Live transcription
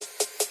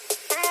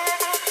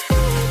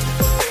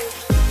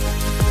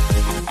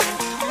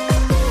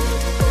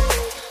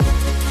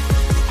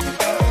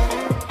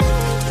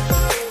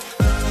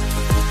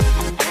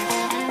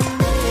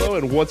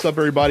What's up,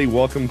 everybody?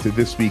 Welcome to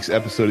this week's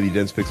episode of the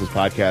Dense Pixels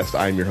podcast.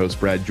 I'm your host,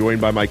 Brad,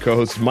 joined by my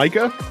co-hosts,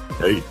 Micah.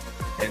 Hey.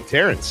 And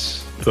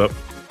Terrence. What's up?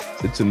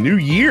 It's a new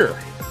year,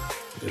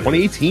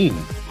 2018.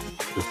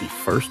 It's the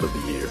first of the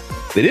year.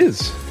 It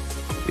is.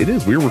 It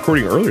is. We're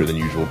recording earlier than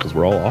usual because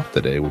we're all off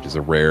today, which is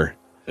a rare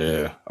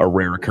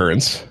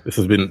occurrence. This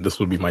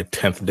will be my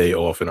 10th day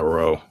off in a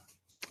row.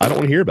 I don't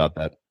want to hear about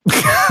that.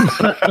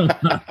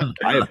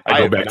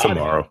 I go back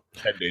tomorrow.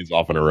 10 days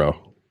off in a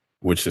row.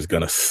 Which is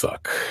going to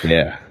suck.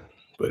 Yeah.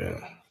 But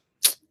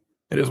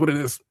it is what it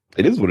is.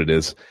 It is what it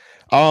is.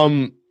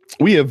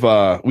 We have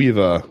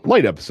a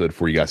light episode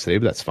for you guys today,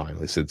 but that's fine.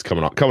 Like I said, it's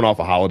coming off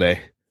a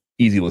holiday.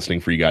 Easy listening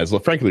for you guys.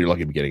 Well, frankly, you're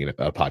lucky to be getting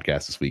a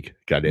podcast this week.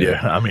 Goddamn.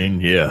 Yeah, I mean,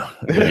 yeah.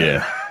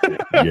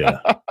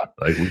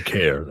 Like we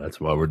care.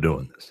 That's why we're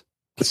doing this.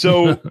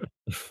 So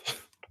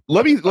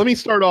let me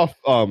start off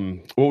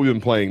what we've been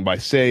playing by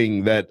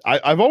saying that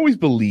I've always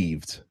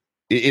believed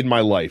in my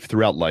life,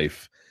 throughout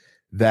life,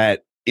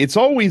 that it's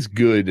always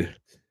good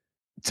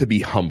to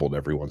be humbled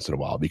every once in a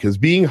while, because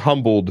being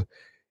humbled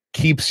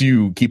keeps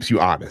you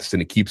honest,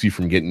 and it keeps you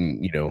from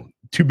getting,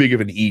 too big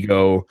of an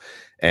ego,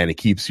 and it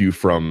keeps you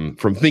from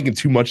thinking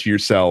too much of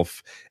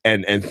yourself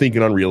and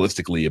thinking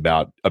unrealistically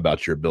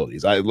about your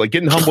abilities. I like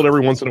getting humbled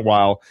every once in a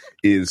while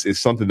is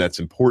something that's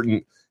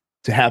important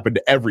to happen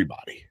to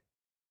everybody.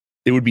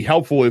 It would be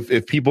helpful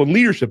if people in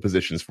leadership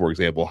positions, for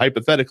example,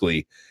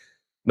 hypothetically,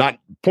 not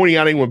pointing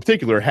out anyone in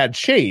particular, had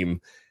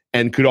shame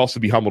and could also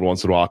be humbled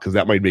once in a while, because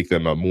that might make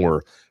them a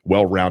more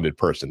well-rounded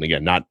person.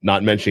 Again, not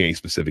mentioning any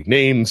specific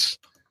names,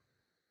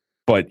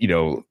 but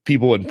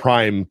people in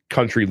prime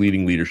country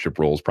leading leadership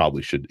roles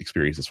probably should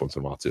experience this once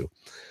in a while too.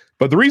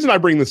 But the reason I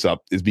bring this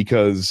up is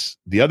because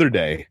the other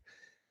day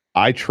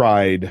I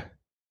tried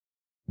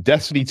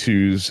Destiny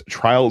 2's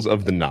Trials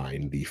of the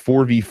Nine, the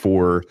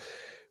 4v4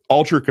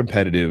 ultra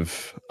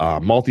competitive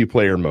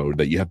multiplayer mode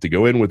that you have to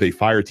go in with a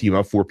fire team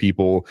of 4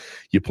 people.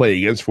 You play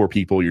against 4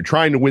 people. You're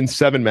trying to win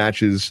 7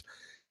 matches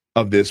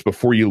of this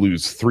before you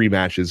lose 3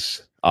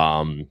 matches.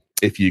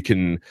 If you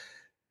can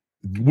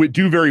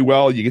do very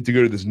well, you get to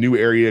go to this new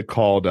area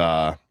called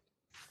I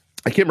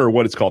can't remember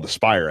what it's called, the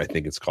Spire, I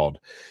think it's called.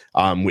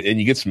 And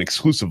you get some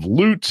exclusive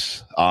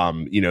loot.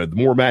 The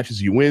more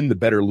matches you win, the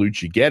better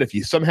loot you get. If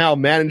you somehow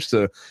manage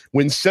to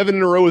win 7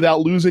 in a row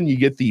without losing, you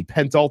get the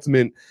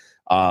Pentultimate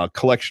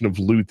collection of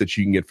loot that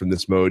you can get from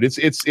this mode. It's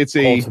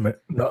a ultimate.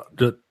 No,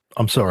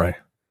 I'm sorry.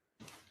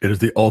 It is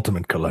the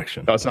ultimate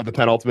collection. No, it's not the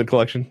Penultimate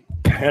collection.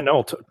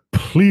 Penultimate.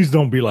 Please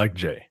don't be like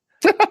Jay.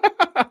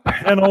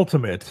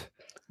 Penultimate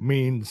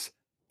means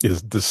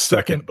is the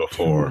second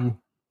before,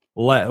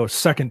 or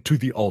second to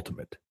the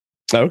ultimate.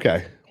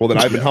 Okay. Well, then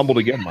I've been humbled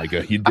again,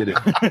 Micah. You did it.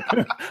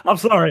 I'm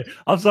sorry.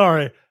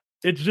 It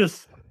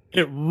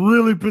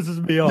really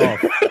pisses me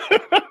off.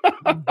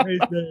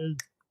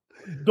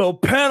 The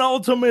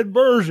penultimate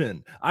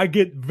version. I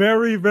get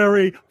very,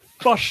 very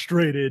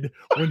frustrated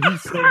when he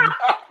says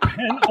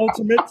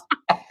penultimate,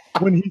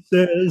 when he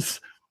says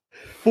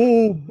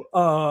full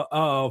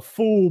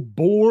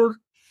board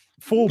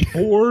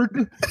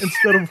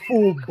instead of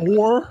full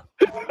bore.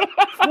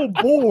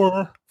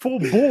 Full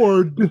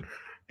board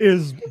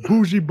is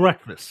bougie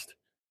breakfast,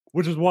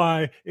 which is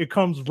why it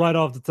comes right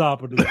off the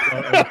top of the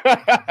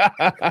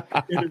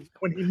it is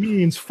when he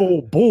means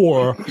full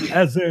bore,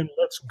 as in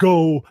let's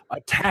go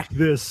attack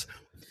this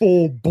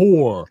full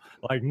bore,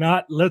 like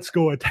not let's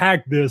go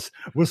attack this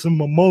with some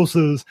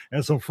mimosas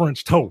and some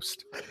French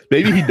toast.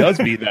 Maybe he does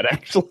mean that,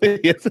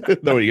 actually.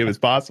 No, it's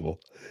possible.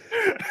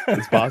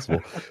 It's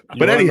possible.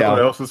 But anyhow,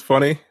 what else is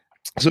funny?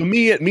 So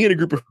me and a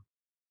group of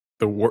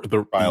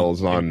the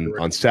trials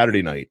on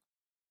Saturday night.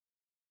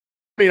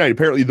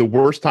 Apparently the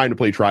worst time to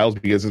play trials,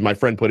 because as my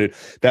friend put it,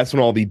 that's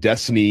when all the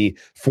Destiny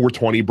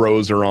 420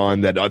 bros are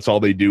on. That's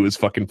all they do is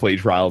fucking play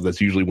trials. That's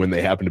usually when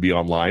they happen to be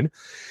online.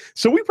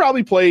 So we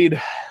probably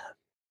played,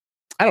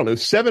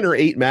 7 or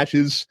 8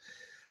 matches.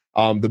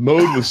 The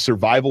mode was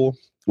survival,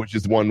 which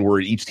is the one where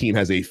each team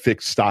has a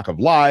fixed stock of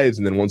lives,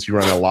 and then once you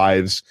run out of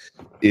lives,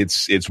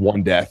 it's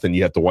one death and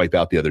you have to wipe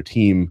out the other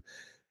team.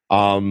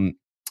 And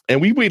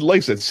we played, like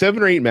I said,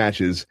 7 or 8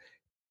 matches,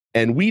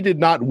 and we did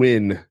not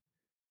win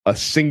a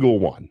single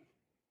one.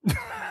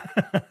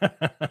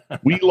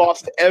 We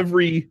lost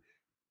every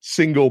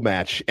single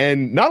match.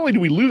 And not only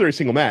did we lose every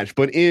single match,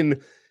 but in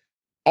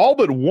all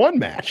but one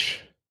match,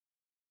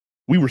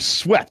 we were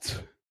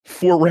swept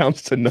 4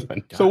 rounds to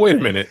none. So wait a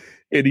minute.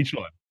 In each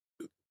one.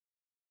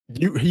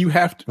 You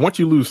have to, once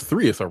you lose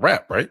 3, it's a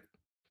wrap, right?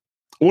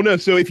 Well, no.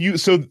 So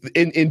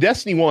in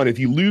Destiny 1, if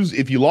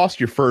you lost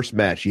your first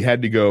match, you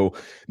had to go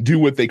do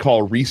what they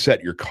call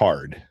reset your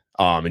card.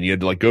 And you had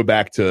to go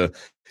back to,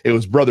 it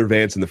was Brother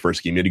Vance in the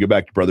first game. You had to go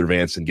back to Brother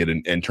Vance and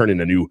and turn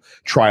in a new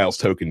Trials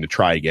token to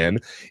try again.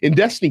 In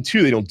Destiny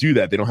 2, they don't do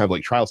that. They don't have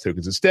Trials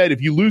tokens. Instead, if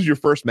you lose your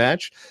first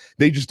match,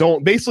 they just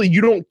don't. Basically,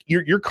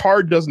 your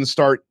card doesn't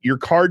start. Your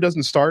card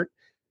doesn't start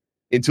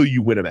until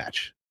you win a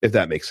match, if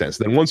that makes sense.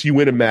 Then once you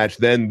win a match,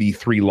 then the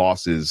 3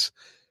 losses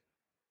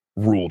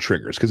rule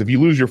triggers. Because if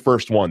you lose your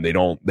first one, they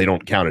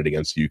don't count it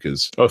against you.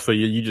 Because so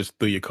you just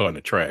threw your card in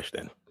the trash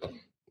then.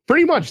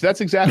 Pretty much,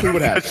 that's exactly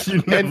what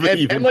happened.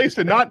 and like I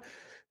said,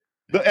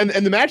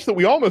 the match that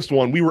we almost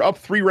won, we were up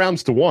 3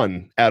 rounds to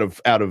 1 out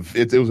of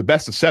it. It was a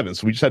best of 7,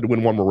 so we just had to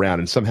win one more round,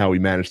 and somehow we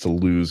managed to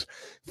lose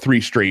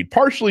 3 straight,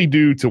 partially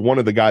due to one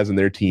of the guys on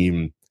their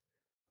team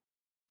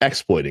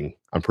exploiting,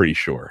 I'm pretty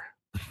sure.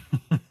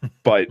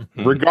 But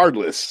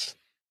regardless,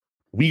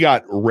 we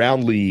got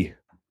roundly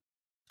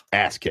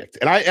ass kicked.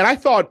 And I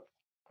thought,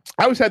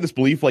 I always had this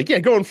belief, like, yeah,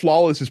 going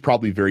flawless is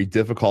probably very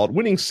difficult.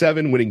 Winning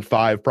 7, winning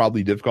 5,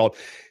 probably difficult.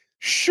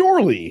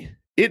 Surely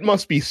it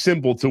must be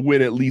simple to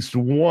win at least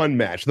one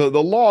match. The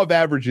law of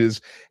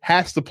averages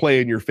has to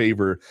play in your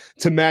favor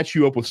to match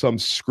you up with some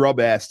scrub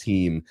ass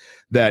team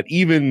that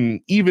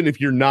even if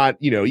you're not,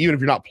 even if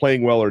you're not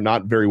playing well or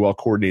not very well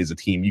coordinated as a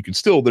team, you can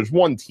still, there's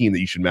one team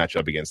that you should match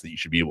up against that you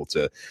should be able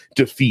to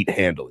defeat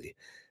handily.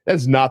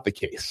 That's not the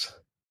case.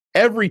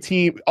 Every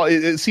team,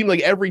 it seemed like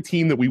every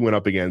team that we went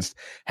up against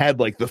had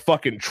like the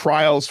fucking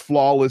Trials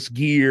flawless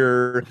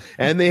gear,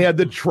 and they had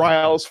the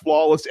Trials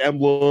flawless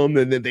emblem,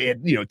 and then they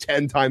had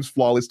 10 times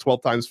flawless,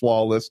 12 times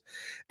flawless,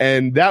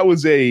 and that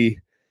was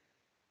an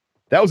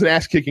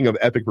ass kicking of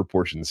epic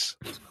proportions.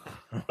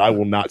 I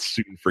will not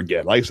soon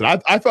forget. Like I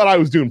said, I thought I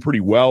was doing pretty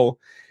well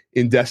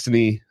in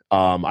Destiny.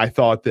 I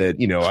thought that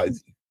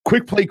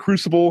quick play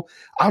Crucible,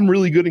 I'm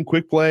really good in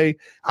quick play.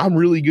 I'm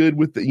really good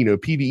with the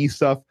PvE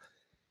stuff.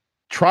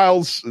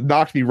 Trials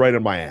knocked me right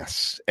on my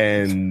ass,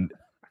 and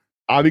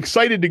I'm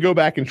excited to go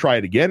back and try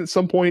it again at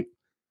some point,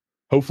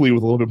 hopefully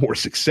with a little bit more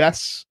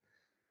success.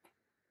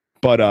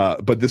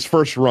 But this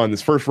first run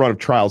of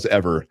Trials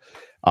ever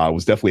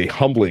was definitely a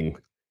humbling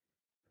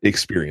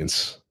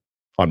experience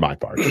on my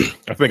part.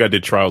 I think I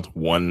did Trials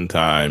one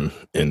time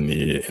in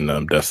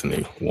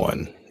Destiny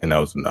 1, and that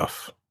was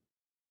enough.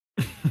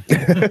 I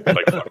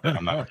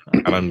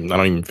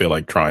don't even feel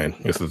like trying.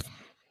 This is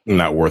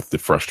not worth the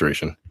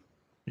frustration.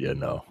 Yeah,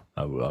 no.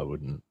 I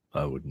wouldn't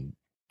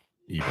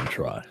even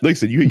try. Like I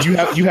said, you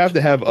have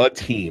to have a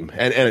team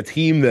and a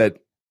team that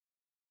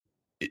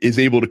is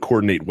able to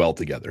coordinate well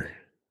together.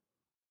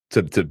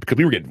 Because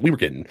we were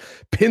getting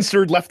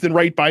pincered left and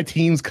right by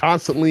teams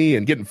constantly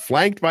and getting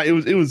flanked by it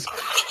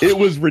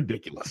was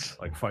ridiculous.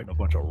 Like fighting a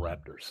bunch of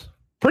raptors.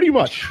 Pretty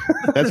much.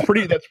 That's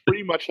pretty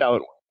much how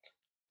it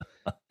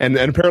went. And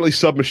apparently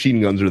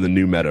submachine guns are the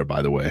new meta,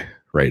 by the way.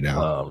 Right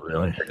now. Oh,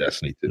 really?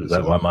 Destiny 2. Is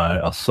that why my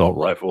assault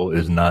rifle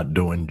is not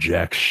doing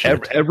jack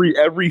shit?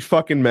 Every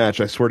fucking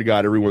match, I swear to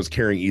God, everyone's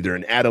carrying either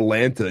an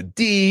Atalanta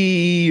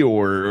D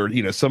or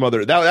some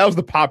other. That was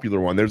the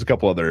popular one. There's a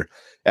couple other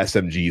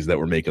SMGs that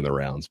were making the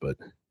rounds, but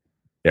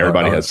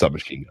everybody has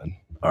submachine gun.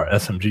 Are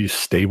SMGs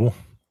stable?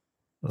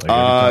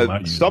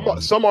 Like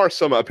some are.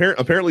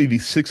 Apparently, the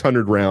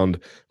 600 round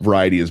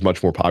variety is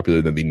much more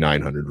popular than the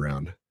 900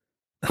 round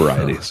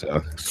variety.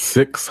 So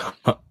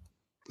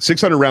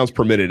 600 rounds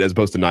per minute as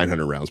opposed to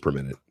 900 rounds per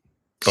minute.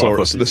 So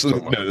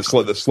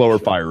the slower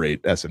fire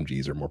rate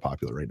SMGs are more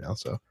popular right now.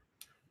 So,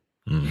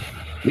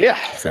 yeah,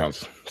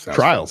 sounds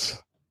Trials.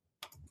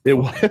 We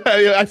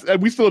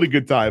still had a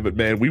good time, but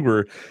man,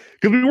 because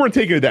we weren't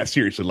taking it that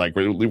seriously. Like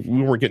we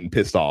weren't getting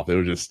pissed off. It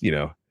was just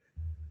an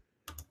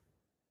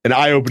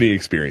eye-opening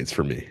experience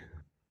for me.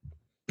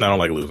 I don't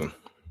like losing.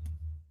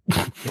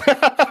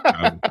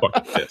 I'm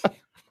fucking pissed.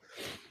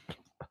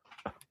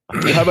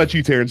 How about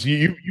you, Terrence?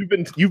 You've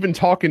been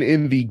talking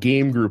in the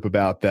game group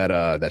about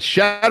that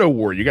Shadow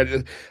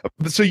Warrior.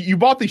 So you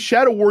bought the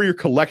Shadow Warrior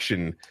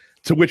collection,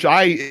 to which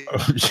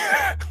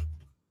that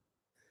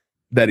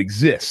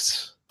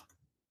exists,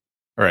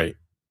 right?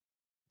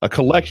 A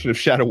collection of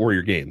Shadow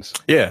Warrior games.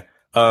 Yeah,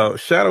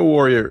 Shadow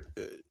Warrior.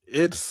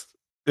 It's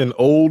an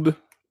old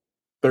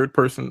third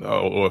person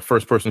or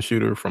first person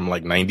shooter from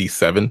like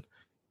 '97.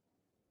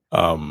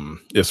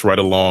 It's right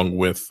along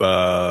with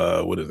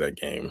what is that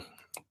game?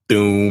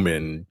 Doom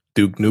and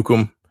Duke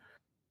Nukem,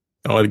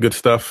 all that good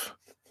stuff.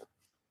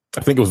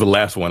 I think it was the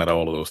last one out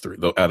of those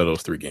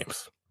three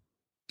games.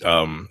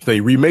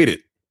 They remade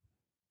it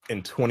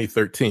in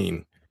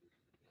 2013.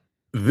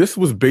 This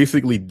was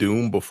basically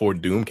Doom before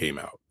Doom came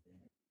out,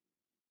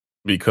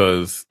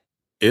 because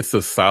it's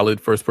a solid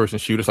first person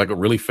shooter. It's like a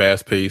really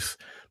fast pace,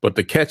 but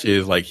the catch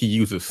is like he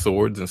uses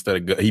swords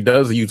instead of he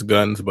does use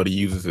guns, but he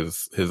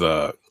uses his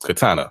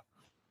katana.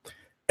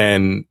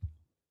 And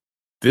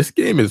this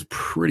game is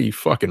pretty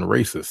fucking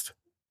racist.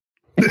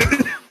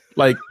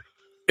 Like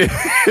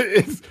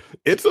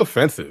it's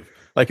offensive.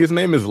 Like his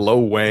name is Lo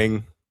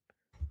Wang.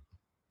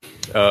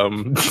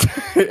 And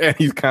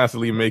he's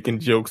constantly making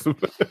jokes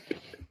about it.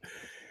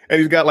 And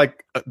he's got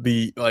like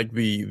the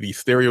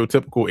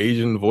stereotypical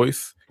Asian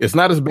voice. It's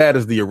not as bad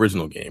as the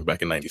original game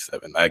back in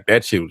 '97. Like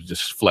that shit was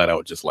just flat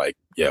out just like,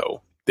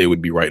 yo, they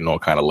would be writing all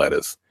kind of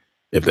letters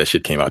if that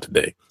shit came out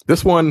today.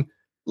 This one,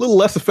 a little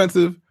less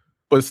offensive,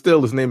 but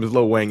still his name is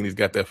Lo Wang and he's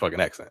got that fucking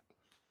accent.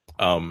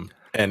 And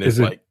it's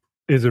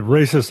is it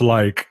racist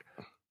like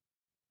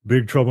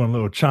Big Trouble in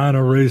Little China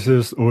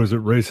racist, or is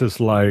it racist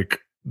like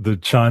the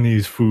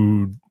Chinese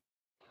food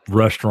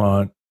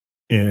restaurant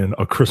in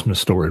A Christmas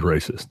Story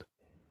racist?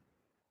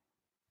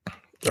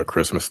 A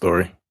Christmas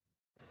Story.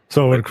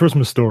 So in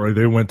Christmas Story,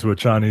 they went to a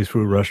Chinese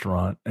food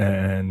restaurant,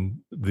 and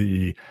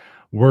the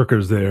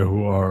workers there,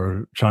 who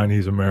are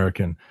Chinese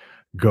American,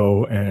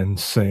 go and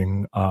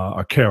sing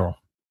a carol.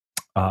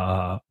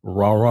 Rah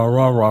rah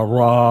rah rah rah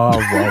rah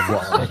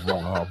rah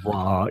rah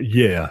rah.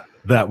 Yeah,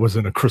 that was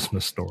in A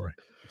Christmas Story.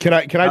 Can I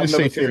I've just never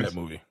say, seen that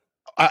movie?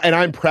 And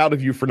I'm proud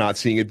of you for not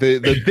seeing it.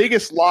 The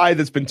biggest lie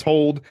that's been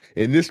told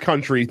in this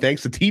country,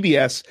 thanks to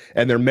TBS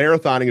and their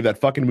marathoning of that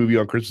fucking movie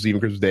on Christmas Eve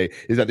and Christmas Day,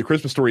 is that The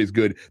Christmas Story is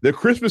good. The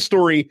Christmas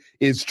Story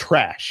is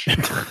trash.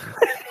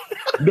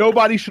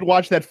 Nobody should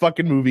watch that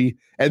fucking movie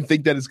and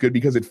think that it's good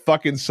because it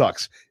fucking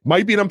sucks.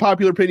 Might be an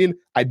unpopular opinion.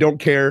 I don't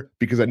care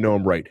because I know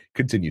I'm right.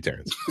 Continue,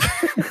 Terrence.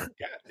 God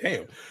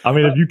damn. I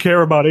mean, if you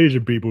care about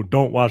Asian people,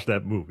 don't watch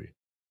that movie.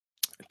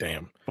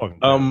 Damn.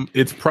 Fucking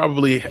It's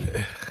probably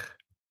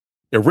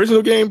the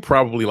original game.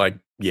 Probably like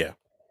yeah.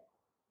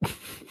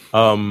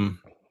 The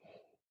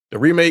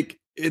remake,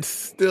 it's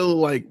still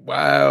like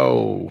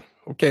wow.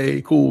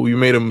 Okay, cool. You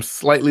made them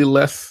slightly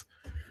less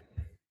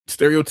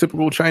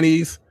stereotypical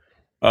Chinese.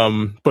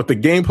 But the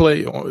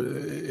gameplay,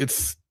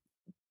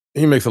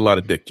 he makes a lot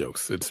of dick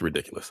jokes. It's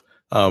ridiculous.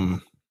 No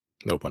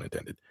pun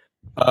intended.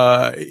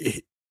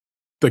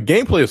 The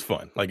gameplay is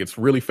fun. Like it's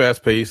really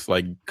fast paced,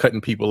 like cutting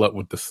people up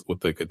with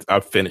the I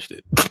finished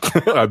it.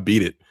 I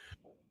beat it.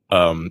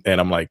 And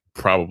I'm like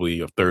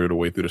probably a third of the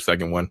way through the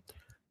second one.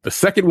 The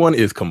second one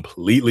is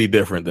completely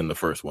different than the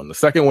first one. The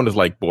second one is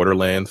like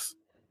Borderlands,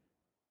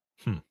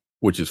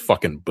 which is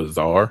fucking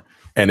bizarre.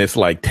 And it's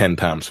like 10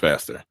 times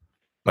faster.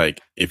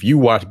 Like if you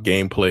watch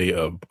gameplay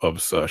of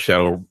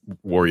Shadow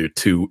Warrior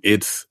 2,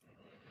 it's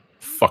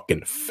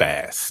fucking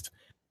fast.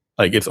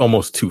 Like it's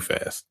almost too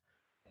fast.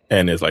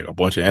 And there's like a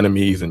bunch of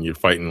enemies and you're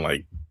fighting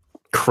like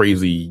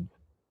crazy,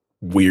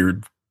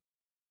 weird.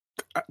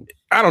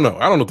 I don't know.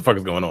 I don't know what the fuck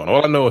is going on.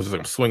 All I know is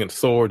I'm swinging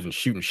swords and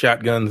shooting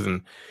shotguns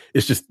and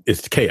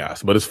it's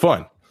chaos, but it's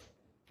fun.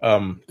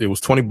 It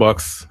was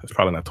 $20. It's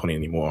probably not 20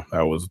 anymore. I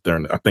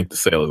think the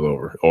sale is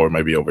over or it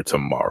might be over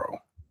tomorrow.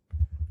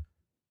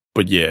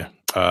 But yeah,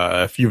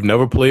 if you've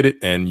never played it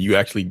and you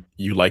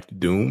liked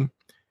Doom,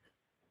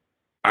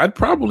 I'd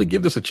probably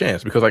give this a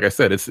chance because, like I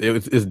said, it's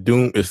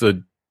Doom.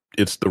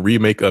 It's the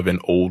remake of an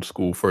old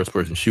school first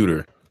person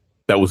shooter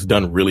that was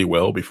done really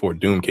well before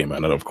Doom came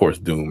out. And of course,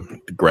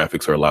 Doom, the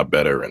graphics are a lot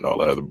better and all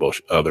that other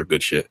bullshit, other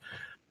good shit.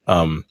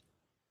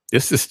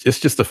 It's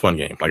just a fun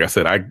game. Like I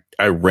said,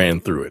 I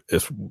ran through it.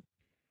 It's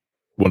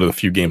one of the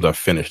few games I've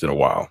finished in a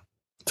while.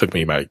 It took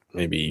me about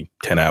maybe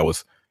 10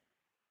 hours.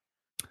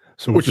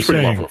 So which is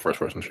pretty long for a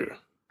first-person shooter.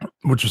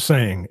 What you're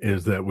saying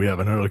is that we have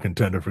an early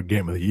contender for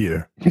Game of the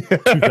Year,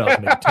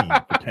 2018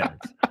 for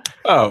Terrence.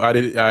 Oh,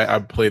 I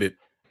played it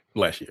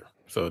last year,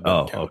 so it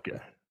doesn't count. Okay,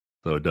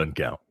 so it doesn't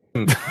count.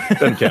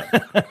 Doesn't count.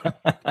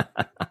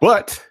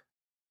 But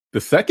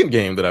the second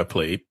game that I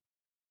played,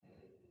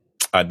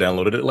 I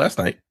downloaded it last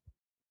night,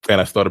 and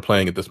I started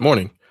playing it this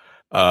morning.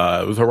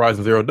 It was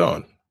Horizon Zero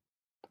Dawn.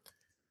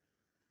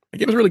 The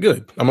game is really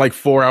good. I'm like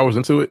 4 hours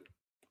into it.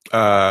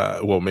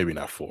 Well, maybe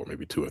not 4,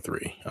 maybe 2 or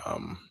 3.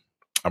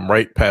 I'm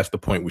right past the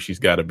point where she's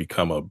got to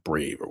become a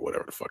brave or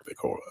whatever the fuck they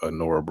call it, a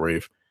Nora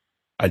Brave.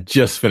 I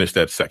just finished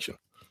that section.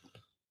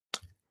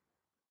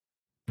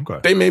 Okay.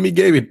 They made me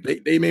give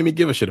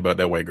a shit about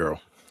that white girl.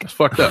 It's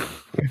fucked up.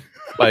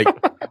 Like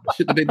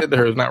shit that they did to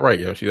her is not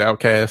right. She's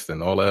outcast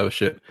and all that other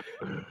shit.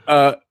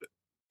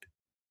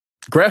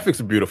 Graphics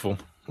are beautiful.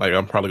 Like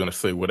I'm probably gonna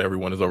say what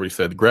everyone has already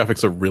said. The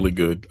graphics are really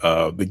good.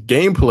 The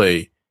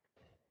gameplay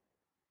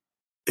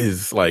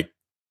is like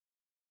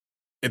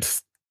I'm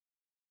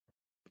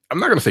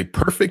not gonna say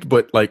perfect,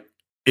 but like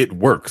it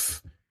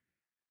works.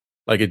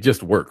 Like it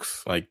just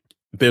works. Like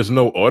there's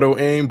no auto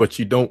aim, but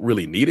you don't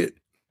really need it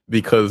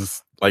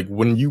because like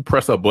when you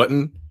press a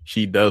button,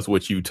 she does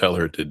what you tell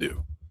her to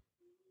do.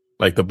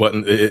 Like the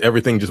button,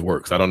 everything just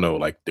works. I don't know,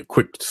 like the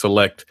quick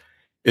select,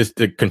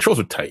 the controls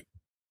are tight.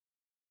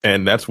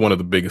 And that's one of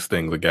the biggest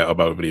things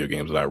about video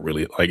games that I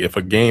really like. If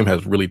a game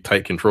has really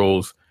tight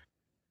controls,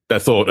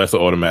 that's an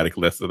automatic.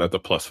 That's a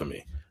plus for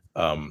me.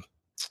 I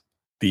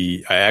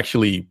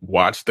actually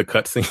watch the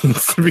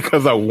cutscenes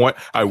because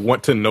I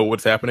want to know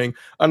what's happening.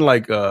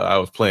 Unlike I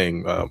was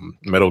playing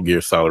Metal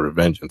Gear Solid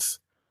Revengeance.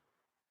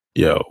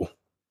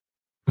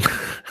 What's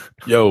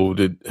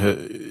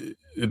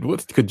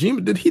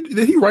Kojima? Did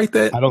he write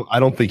that? I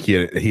don't think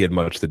he had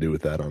much to do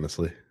with that,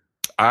 honestly.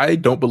 I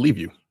don't believe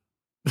you.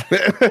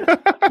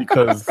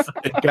 Because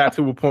it got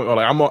to a point where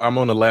like I'm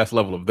on the last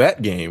level of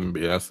that game.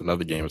 Yeah, that's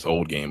another game. It's an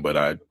old game, but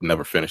I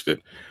never finished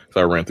it,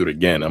 so I ran through it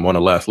again. I'm on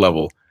the last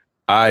level.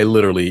 I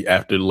literally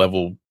after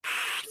level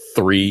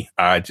 3,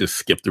 I just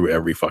skipped through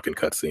every fucking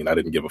cutscene. I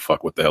didn't give a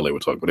fuck what the hell they were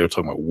talking about. They were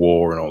talking about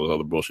war and all this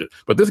other bullshit.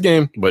 But this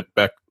game,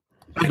 back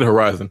to the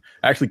Horizon,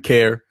 I actually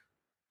care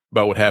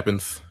about what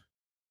happens.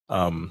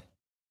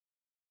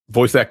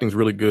 Voice acting is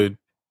really good.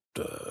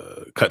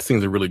 The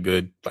cutscenes are really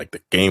good. Like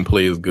the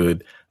gameplay is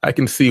good. I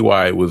can see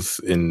why it was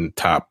in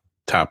top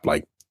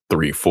like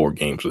 3-4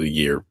 games of the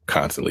year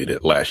constantly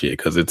that last year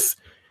because it's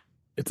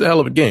a hell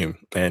of a game.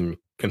 And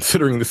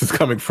considering this is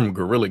coming from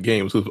Guerrilla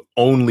Games, who've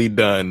only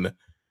done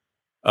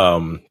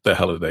The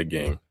hell is that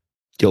game?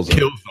 Killzone.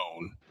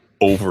 Killzone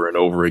over and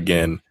over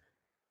again.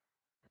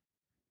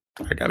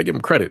 I gotta give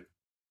them credit.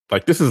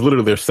 Like, this is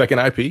literally their second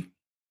IP.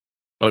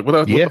 Like,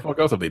 what the fuck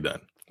else have they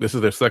done? This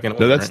is their second.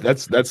 No,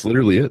 that's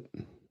literally it.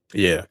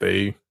 Yeah,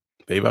 they've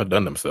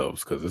outdone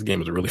themselves because this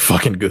game is really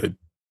fucking good.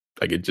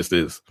 Like, it just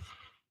is.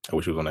 I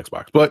wish it was on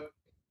Xbox, but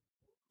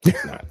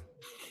it's not.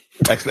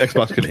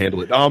 Xbox can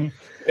handle it.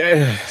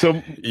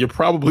 So you're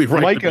probably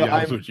right. Micah, to be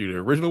honest with you, the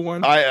original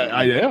one.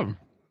 I am.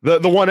 The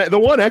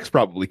One X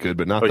probably could,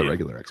 but not the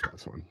regular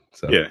Xbox one.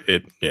 So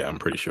I'm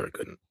pretty sure it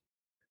couldn't.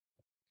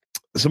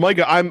 So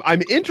Micah,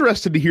 I'm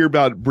interested to hear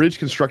about Bridge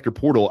Constructor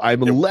Portal.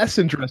 I'm less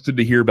interested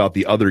to hear about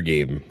the other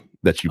game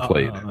that you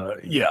played.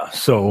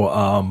 So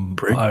I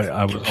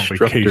was on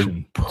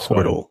vacation.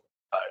 Portal.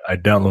 So I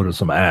downloaded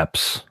some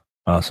apps,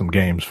 some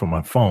games for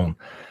my phone.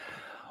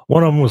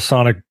 One of them was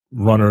Sonic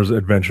Runner's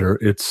Adventure.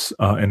 It's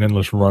an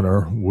endless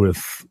runner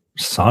with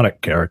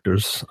Sonic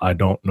characters. I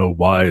don't know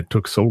why it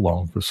took so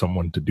long for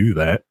someone to do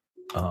that.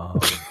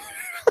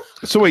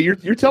 So wait,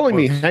 you're telling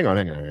me? Hang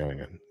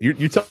on.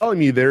 You're telling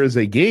me there is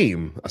a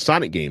game, a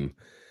Sonic game,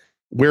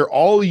 where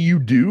all you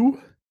do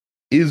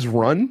is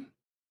run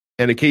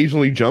and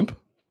occasionally jump?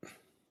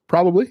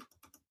 Probably.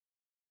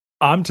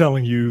 I'm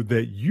telling you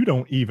that you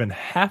don't even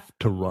have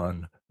to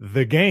run.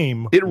 The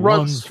game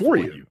runs for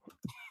you.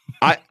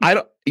 I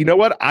don't. You know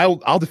what?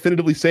 I'll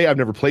definitively say I've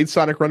never played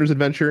Sonic Runner's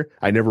Adventure.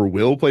 I never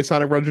will play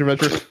Sonic Runner's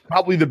Adventure.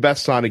 Probably the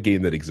best Sonic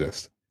game that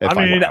exists.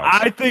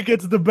 I think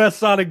it's the best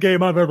Sonic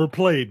game I've ever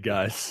played,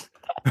 guys.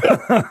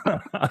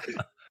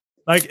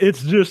 Like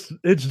it's just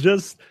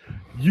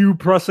you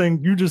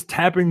just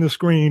tapping the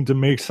screen to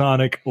make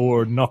Sonic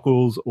or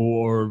Knuckles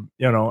or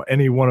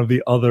any one of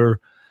the other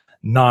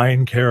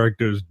 9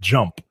 characters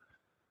jump,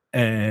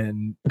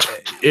 and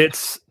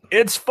it's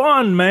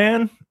fun,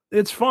 man.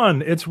 It's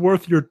fun. It's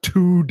worth your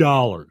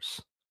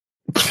 $2.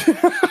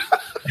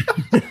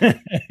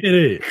 It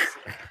is.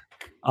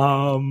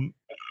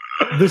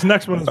 This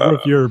next one is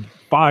worth your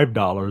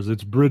 $5.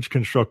 It's Bridge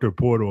Constructor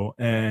Portal,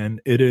 and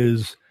it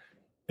is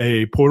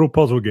a portal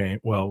puzzle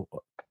game. Well,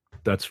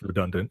 that's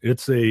redundant.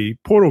 It's a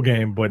portal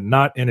game, but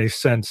not in a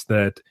sense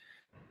that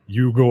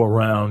you go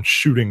around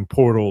shooting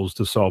portals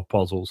to solve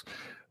puzzles.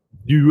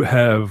 You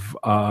have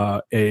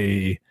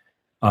an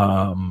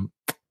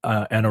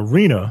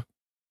arena,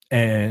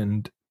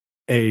 and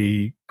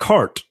a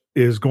cart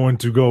is going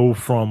to go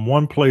from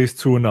one place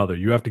to another.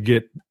 You have to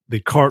get the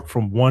cart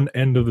from one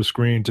end of the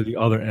screen to the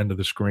other end of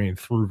the screen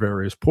through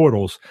various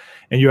portals,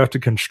 and you have to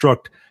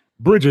construct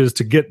bridges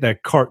to get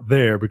that cart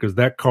there because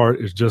that cart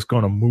is just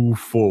going to move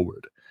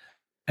forward.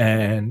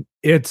 And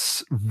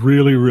it's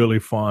really, really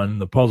fun.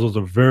 The puzzles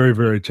are very,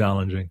 very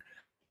challenging.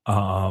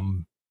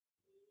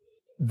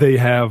 They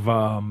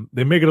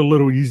make it a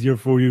little easier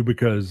for you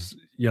because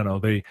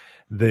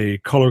they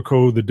color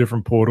code the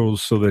different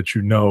portals so that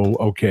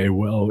okay,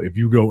 well, if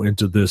you go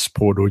into this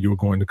portal, you're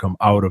going to come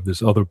out of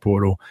this other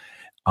portal.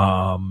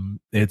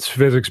 It's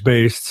physics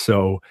based,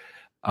 so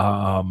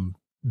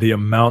the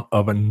amount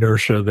of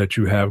inertia that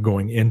you have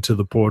going into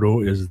the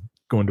portal is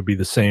going to be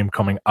the same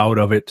coming out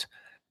of it.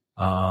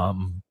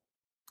 When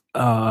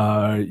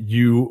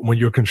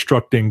you're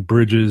constructing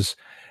bridges,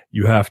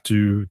 you have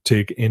to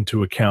take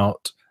into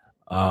account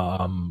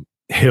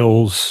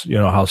hills,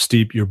 how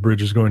steep your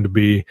bridge is going to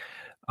be.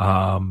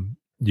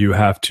 You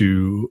have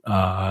to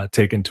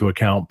take into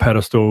account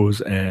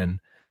pedestals, and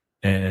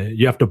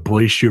you have to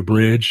brace your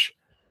bridge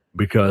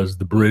because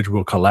the bridge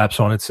will collapse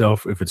on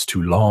itself if it's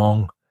too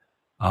long,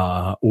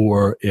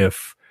 or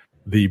if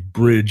the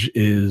bridge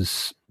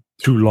is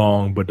too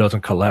long but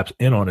doesn't collapse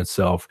in on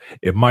itself,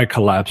 it might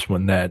collapse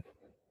when that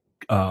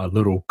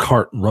little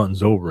cart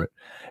runs over it.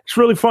 It's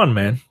really fun,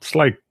 man. It's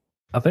like,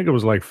 I think it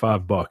was like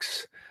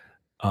 $5.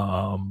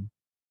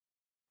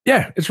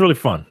 Yeah, it's really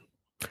fun.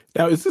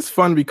 Now, is this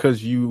fun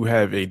because you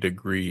have a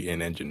degree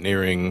in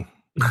engineering?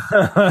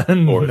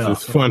 Or is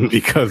this fun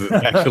because it's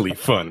actually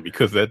fun?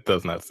 Because that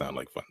does not sound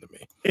like fun to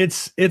me.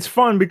 It's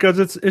fun because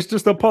it's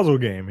just a puzzle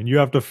game, and you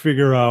have to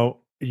figure out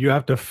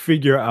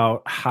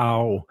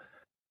how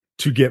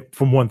to get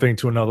from one thing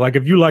to another. Like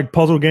if you like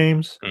puzzle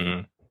games,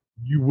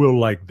 you will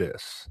like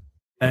this.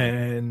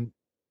 And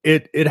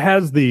it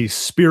has the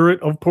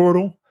spirit of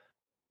Portal,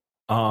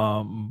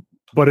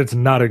 but it's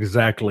not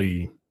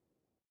exactly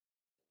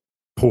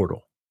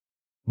Portal.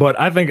 But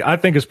I think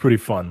it's pretty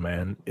fun,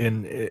 man.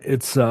 And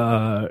it's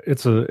a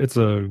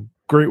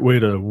great way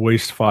to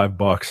waste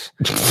 $5.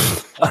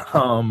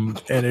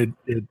 And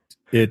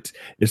it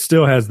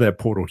still has that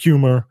Portal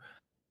humor.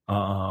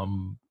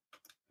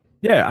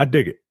 Yeah, I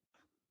dig it.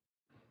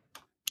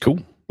 Cool.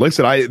 Like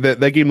I said,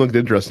 that game looked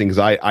interesting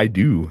because I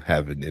do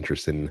have an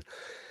interest in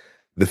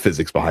the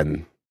physics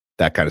behind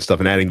that kind of stuff,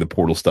 and adding the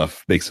Portal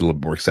stuff makes it a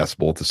little more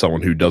accessible to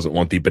someone who doesn't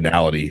want the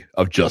banality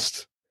of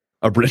just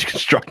a bridge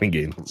constructing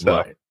game. So.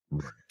 Right.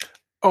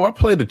 Oh, I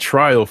played a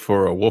trial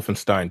for a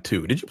Wolfenstein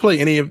 2. Did you play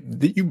any of?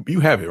 You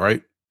have it,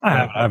 right?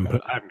 I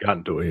haven't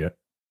gotten to it yet.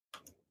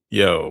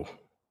 Yo,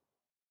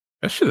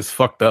 that shit is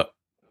fucked up.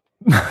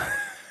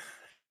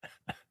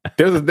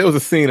 There was a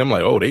scene. I'm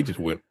like, oh, they just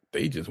went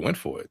they just went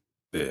for it,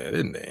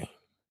 didn't they?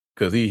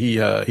 Because he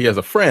has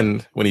a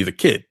friend when he's a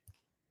kid,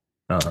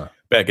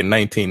 back in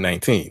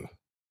 1919,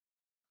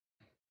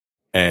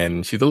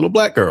 and she's a little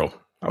black girl.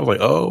 I was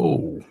like,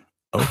 oh,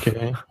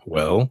 okay,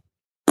 well,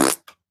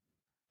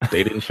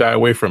 they didn't shy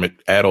away from it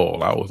at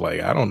all. I was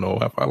like, I don't know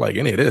if I like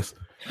any of this.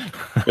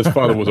 His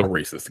father was a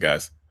racist,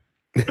 guys.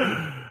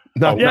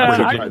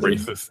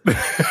 Racist.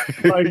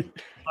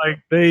 like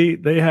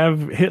they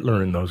have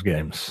Hitler in those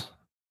games,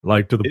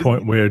 like to the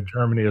point where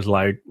Germany is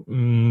like,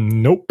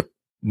 nope,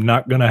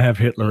 not gonna have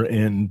Hitler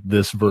in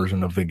this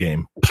version of the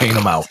game. Chain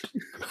him out.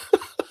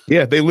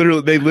 Yeah, they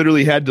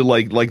literally had to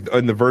like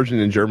in the version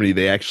in Germany,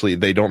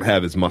 they don't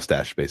have his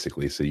mustache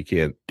basically, so you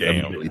can't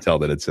really tell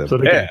that it's him. So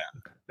they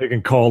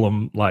can call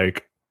him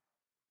like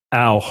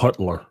Al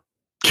Hutler.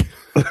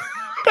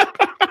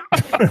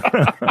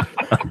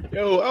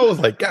 Yo, I was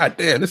like, God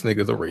damn, this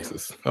nigga's a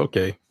racist.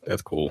 Okay,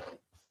 that's cool.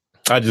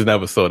 I just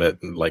never saw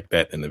that like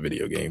that in the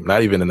video game.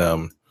 Not even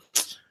in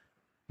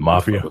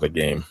Mafia. The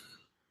game.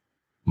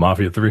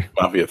 Mafia 3.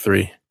 Mafia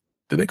 3.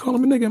 Did they call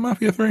him a nigga in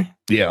Mafia 3?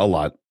 Yeah, a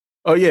lot.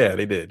 Oh yeah,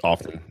 they did.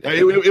 Often.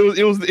 It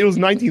was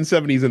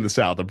 1970s in the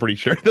South. I'm pretty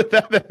sure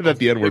that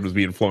the N-word was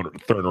being thrown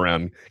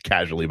around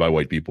casually by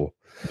white people.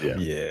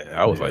 Yeah.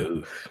 I was like,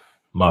 ugh.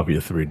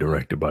 Mafia 3,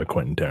 directed by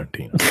Quentin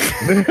Tarantino.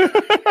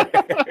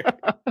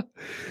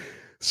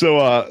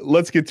 So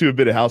let's get to a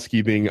bit of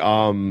housekeeping.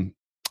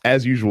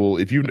 As usual,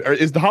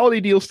 is the holiday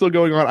deal still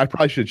going on? I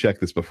probably should check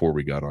this before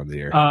we got on the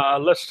air.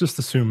 Let's just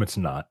assume it's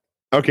not.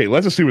 Okay,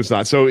 let's assume it's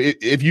not. So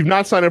if you've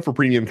not signed up for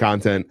premium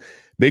content,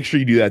 make sure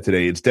you do that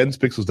today. It's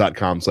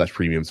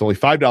denspixels.com/premium. It's only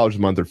 $5 a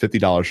month or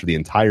 $50 for the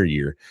entire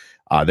year.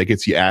 That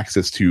gets you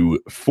access to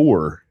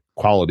 4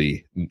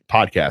 quality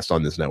podcasts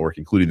on this network,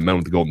 including The Men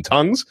with the Golden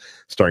Tongues,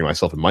 starring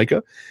myself and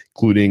Micah,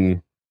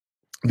 including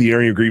The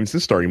Airing of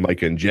Grievances, starring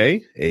Micah and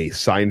Jay, a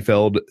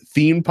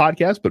Seinfeld-themed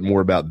podcast, but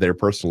more about their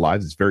personal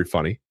lives. It's very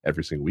funny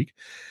every single week.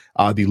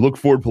 The Look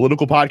Forward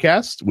Political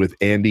Podcast with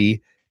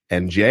Andy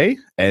and Jay,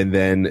 and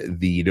then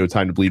the No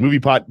Time to Bleed movie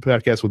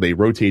podcast with a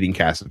rotating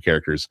cast of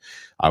characters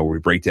where we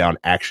break down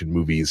action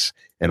movies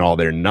and all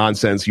their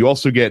nonsense. You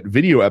also get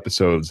video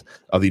episodes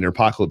of the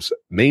Nerpocalypse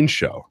main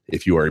show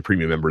if you are a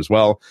premium member as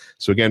well.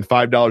 So again,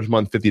 $5 a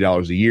month,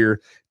 $50 a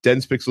year,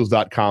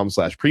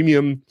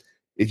 denspixels.com/premium.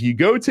 If you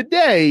go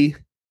today,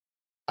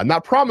 I'm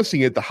not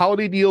promising it. The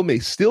holiday deal may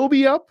still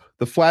be up.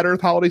 The Flat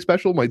Earth holiday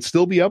special might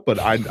still be up,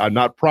 but I'm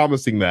not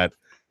promising that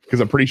because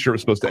I'm pretty sure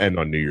it's supposed to end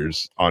on New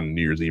Year's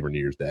Eve or New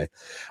Year's Day.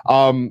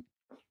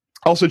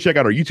 Also, check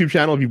out our YouTube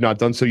channel if you've not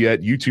done so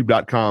yet,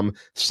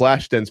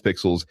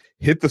 youtube.com/DensePixels.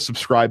 Hit the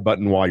subscribe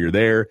button while you're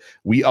there.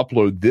 We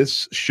upload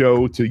this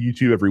show to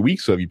YouTube every week,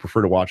 so if you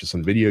prefer to watch us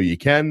on video, you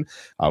can.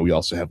 We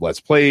also have Let's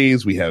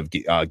Plays. We have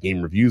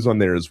game reviews on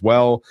there as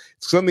well.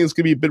 It's something that's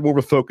going to be a bit more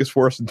of a focus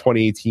for us in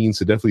 2018,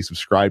 so definitely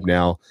subscribe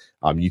now.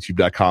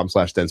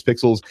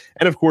 youtube.com/DensePixels.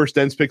 And of course,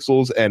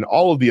 DensePixels and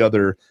all of the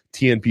other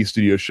TNP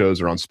Studio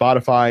shows are on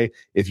Spotify.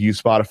 If you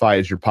use Spotify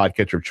as your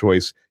podcatcher of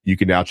choice, you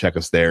can now check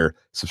us there,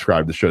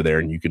 subscribe to the show there,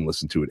 and you can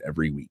listen to it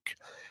every week.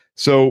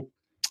 So,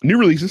 new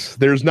releases.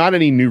 There's not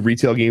any new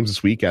retail games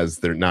this week, as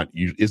there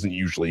isn't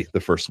usually the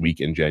first week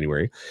in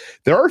January.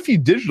 There are a few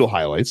digital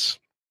highlights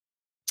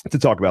to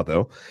talk about,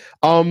 though.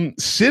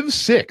 Civ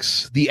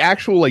 6, the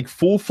actual like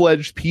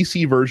full-fledged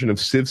PC version of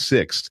Civ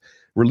 6,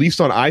 released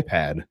on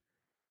iPad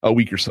a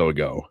week or so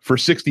ago for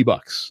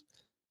 $60,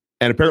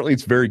 and apparently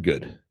it's very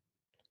good,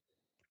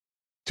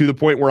 to the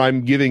point where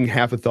I'm giving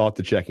half a thought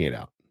to checking it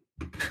out.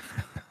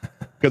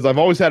 Because I've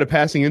always had a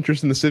passing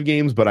interest in the Civ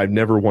games, but I've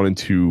never wanted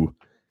to,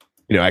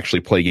 actually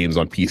play games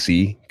on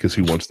PC, because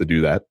who wants to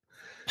do that?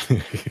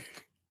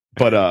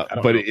 But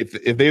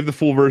if they have the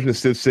full version of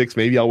Civ 6,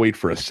 maybe I'll wait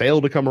for a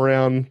sale to come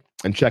around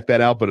and check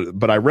that out.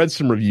 But I read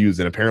some reviews,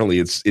 and apparently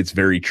it's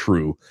very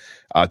true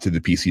to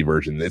the PC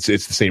version. It's the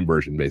same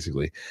version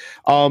basically.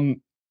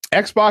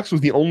 Xbox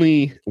was the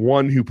only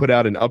one who put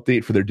out an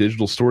update for their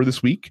digital store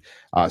this week.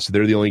 So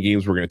they're the only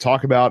games we're going to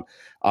talk about.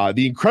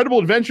 The Incredible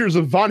Adventures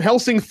of Van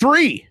Helsing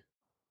 3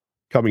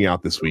 coming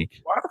out this week.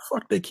 Why the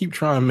fuck they keep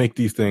trying to make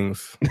these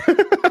things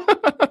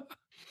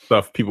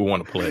stuff people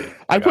want to play?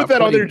 I put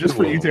that on there just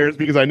for you, Terrence,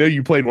 because I know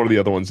you played one of the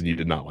other ones and you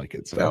did not like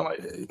it. So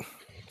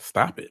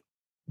stop it.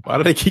 Why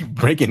do they keep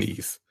breaking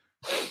these?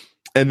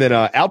 And then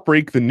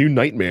Outbreak, the New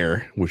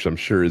Nightmare, which I'm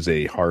sure is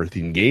a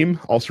horror-themed game,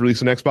 also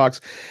released on Xbox.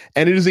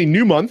 And it is a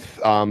new month,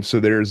 so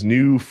there's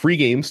new free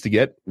games to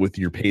get with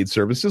your paid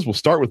services. We'll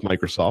start with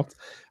Microsoft.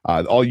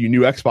 All you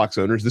new Xbox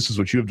owners, this is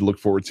what you have to look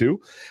forward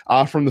to.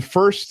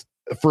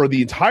 For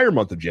the entire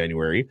month of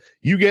January,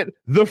 you get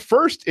you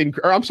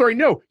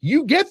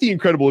get the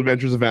Incredible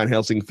Adventures of Van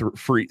Helsing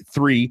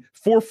 3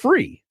 for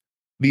free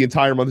the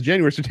entire month of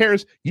January. So,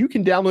 Terrence, you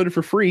can download it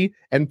for free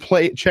and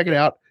check it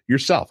out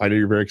yourself. I know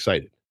you're very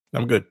excited.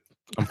 I'm good.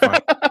 I'm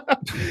fine.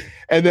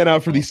 And then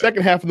for the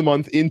second half of the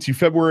month into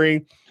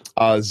February,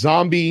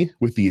 Zombie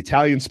with the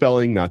Italian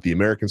spelling, not the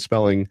American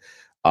spelling.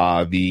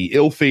 The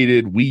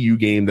ill-fated Wii U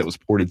game that was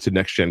ported to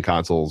next-gen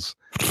consoles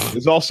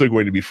is also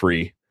going to be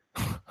free.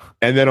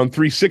 And then on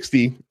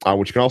 360,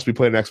 which can also be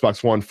played on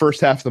Xbox One,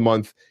 first half of the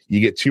month, you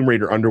get Tomb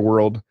Raider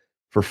Underworld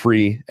for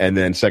free. And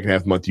then second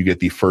half of the month, you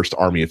get the first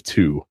Army of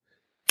Two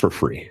for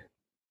free.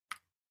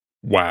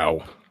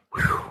 Wow.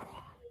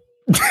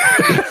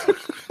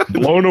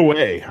 Blown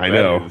away. I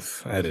know.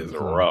 That is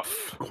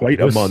rough.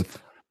 Quite a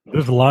month.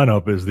 This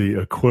lineup is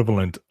the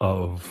equivalent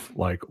of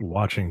like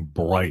watching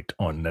Bright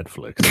on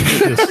Netflix.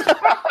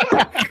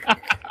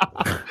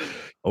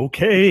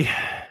 Okay.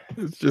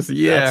 It's just,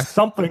 that's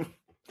something.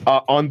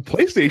 On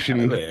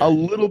PlayStation, a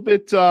little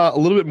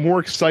bit more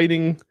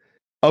exciting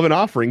of an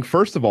offering.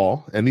 First of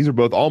all, and these are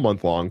both all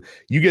month long,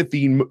 you get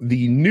the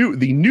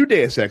new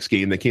Deus Ex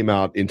game that came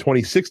out in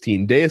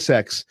 2016, Deus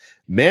Ex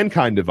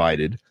Mankind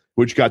Divided,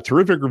 which got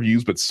terrific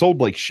reviews but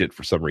sold like shit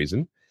for some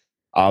reason.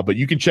 But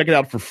you can check it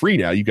out for free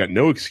now. You got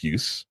no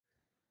excuse.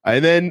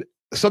 And then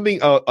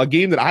a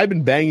game that I've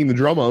been banging the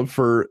drum of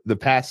for the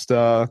past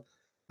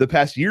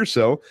year or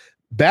so,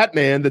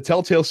 Batman: The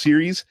Telltale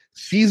Series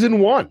Season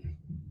 1,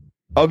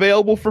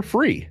 available for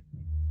free.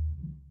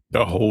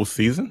 The whole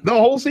season? The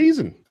whole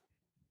season.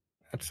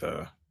 That's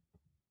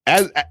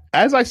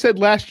as I said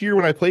last year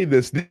when I played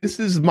this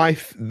is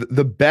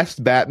the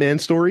best Batman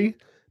story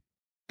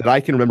that I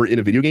can remember in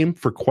a video game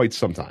for quite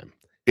some time.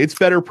 It's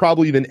better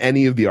probably than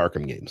any of the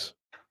Arkham games.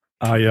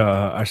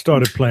 I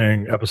started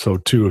playing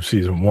episode 2 of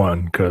season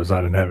 1 because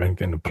I didn't have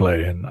anything to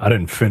play and I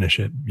didn't finish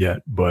it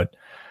yet. But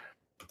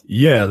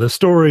yeah, the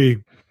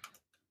story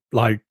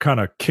like kind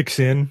of kicks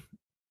in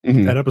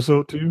at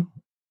episode 2,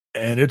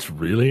 and it's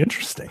really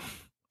interesting.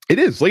 It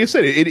is, like I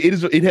said,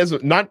 it has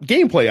not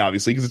gameplay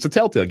obviously because it's a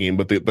Telltale game,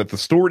 but the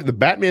story, the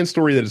Batman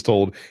story that is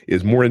told,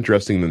 is more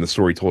interesting than the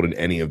story told in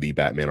any of the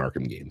Batman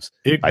Arkham games.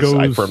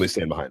 I firmly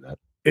stand behind that.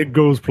 It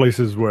goes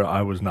places where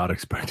I was not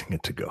expecting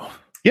it to go.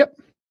 Yep.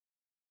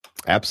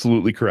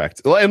 Absolutely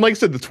correct. And like I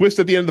said, the twist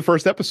at the end of the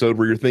first episode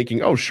where you're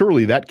thinking, oh,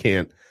 surely that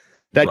can't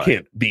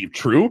be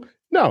true.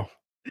 No.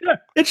 Yeah,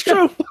 it's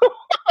true.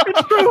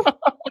 It's true.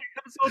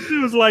 Episode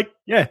 2 is like,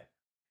 yeah,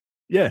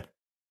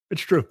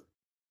 it's true.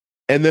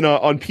 And then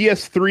on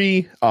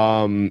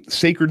PS3,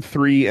 Sacred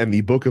 3 and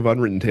the Book of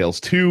Unwritten Tales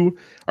 2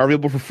 are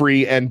available for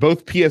free. And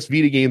both PS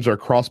Vita games are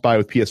cross-buy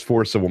with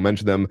PS4, so we'll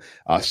mention them.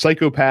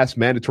 Psycho Pass,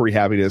 Mandatory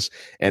Happiness,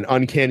 and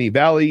Uncanny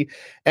Valley.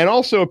 And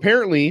also,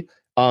 apparently,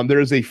 there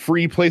is a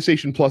free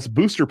PlayStation Plus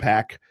booster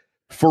pack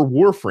for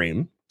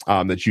Warframe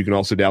that you can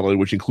also download,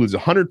 which includes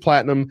 100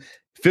 platinum,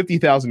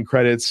 50,000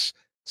 credits,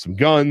 some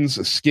guns,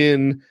 a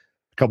skin,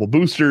 a couple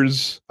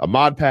boosters, a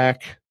mod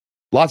pack,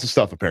 lots of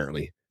stuff,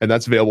 apparently. And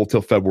that's available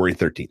till February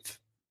 13th.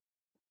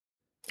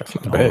 That's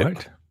not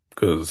bad.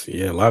 Because,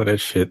 a lot of that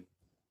shit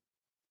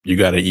you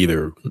got to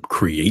either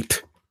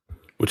create,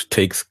 which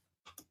takes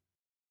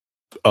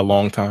a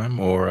long time,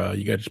 or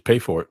you got to just pay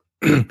for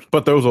it.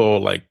 But those are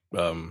all like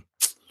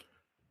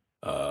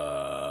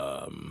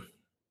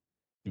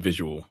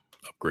visual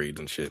upgrades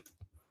and shit.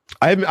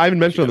 I haven't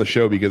mentioned on the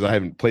show because I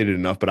haven't played it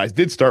enough, but I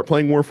did start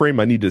playing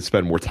Warframe. I need to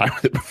spend more time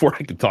with it before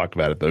I can talk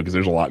about it, though, because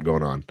there's a lot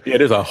going on. Yeah,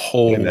 there's a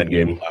whole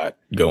lot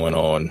going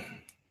on.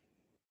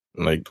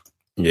 Like,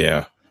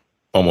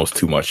 almost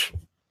too much.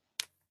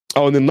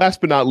 Oh, and then last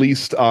but not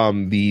least,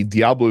 the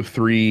Diablo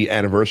 3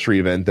 anniversary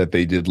event that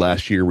they did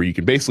last year, where you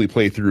can basically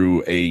play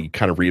through a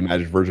kind of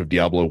reimagined version of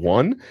Diablo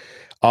 1,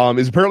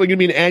 is apparently going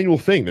to be an annual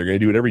thing. They're going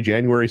to do it every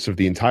January. So for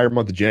the entire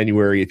month of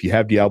January, if you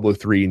have Diablo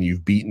 3 and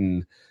you've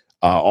beaten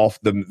off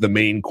the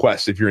main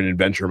quest, if you're in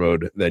adventure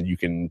mode, then you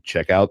can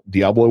check out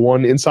Diablo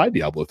 1 inside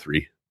Diablo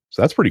 3.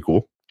 So that's pretty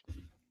cool.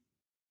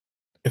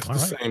 It's the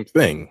same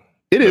thing.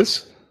 It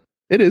is.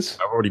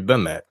 I've already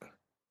done that.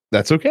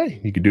 That's okay.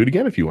 You can do it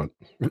again if you want.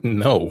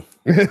 No.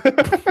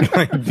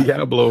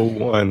 Diablo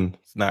 1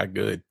 is not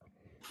good.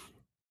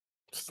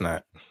 It's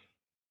not.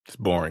 It's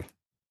boring.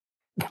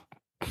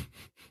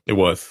 It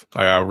was.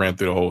 I ran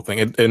through the whole thing.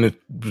 And it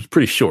was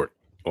pretty short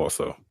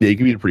also. Yeah, you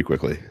can beat it pretty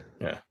quickly.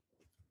 Yeah.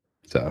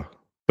 So,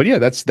 but yeah,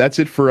 that's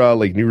it for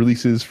like new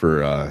releases,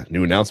 for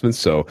new announcements.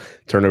 So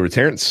turn over to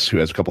Terrence, who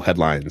has a couple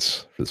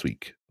headlines for this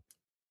week.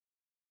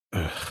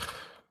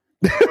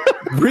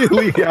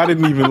 Really? I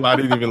didn't even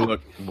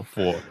look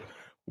before.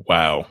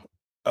 Wow.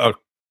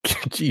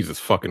 Jesus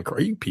fucking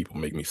Christ. You people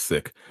make me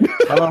sick.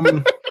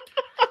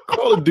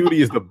 Call of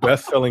Duty is the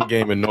best-selling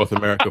game in North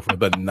America for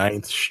the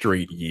 9th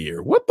straight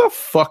year. What the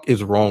fuck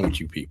is wrong with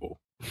you people?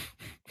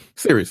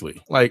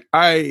 Seriously. Like,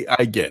 I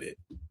get it.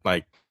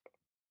 Like,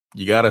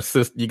 you got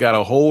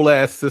a whole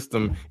ass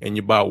system and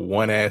you buy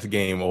one ass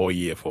game all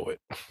year for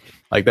it.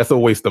 Like, that's a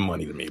waste of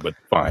money to me, but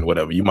fine,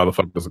 whatever. You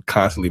motherfuckers are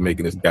constantly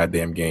making this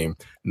goddamn game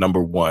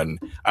number one.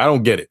 I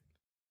don't get it.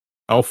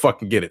 I don't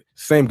fucking get it.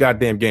 Same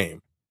goddamn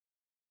game.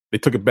 They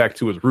took it back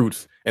to its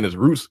roots, and its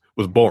roots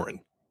was boring.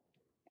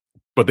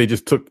 But they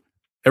just took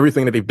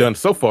everything that they've done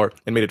so far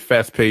and made it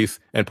fast paced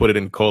and put it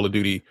in Call of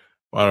Duty,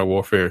 Modern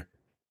Warfare.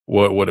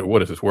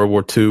 What is this? World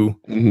War II?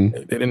 Mm-hmm.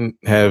 They didn't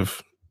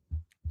have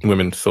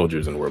women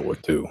soldiers in World War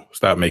II.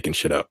 Stop making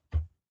shit up.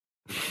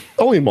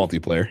 Only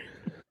multiplayer.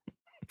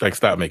 Like,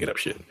 stop making up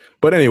shit.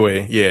 But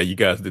anyway, yeah, you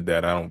guys did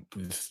that.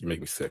 You make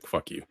me sick.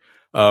 Fuck you.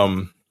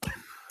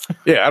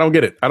 Yeah, I don't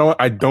get it. I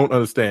don't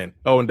understand.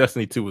 Oh, and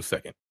Destiny 2 was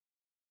second.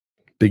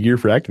 Big year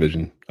for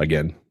Activision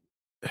again.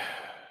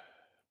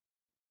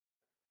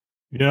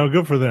 You know,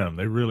 good for them.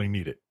 They really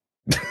need it.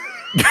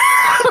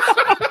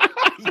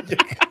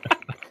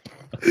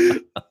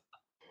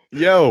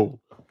 Yo,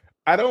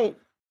 I don't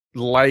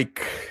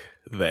like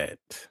that.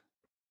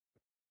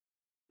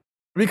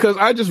 Because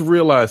I just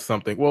realized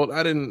something. Well,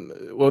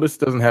 this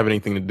doesn't have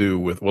anything to do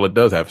with, well, it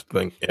does have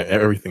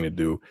everything to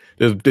do.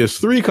 There's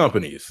three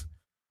companies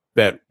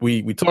that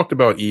we talked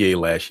about EA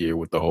last year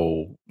with the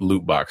whole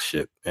loot box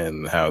shit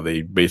and how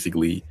they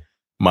basically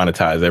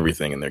monetize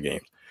everything in their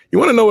games. You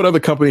want to know what other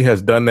company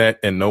has done that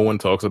and no one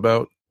talks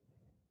about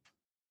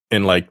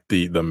in like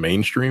the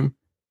mainstream?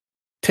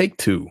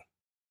 Take-Two.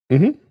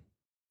 Mm-hmm.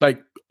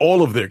 Like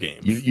all of their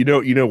games. You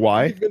know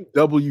why? Even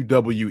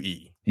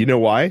WWE. You know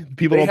why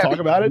people don't talk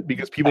about it?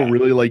 Because people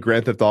really like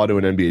Grand Theft Auto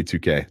and NBA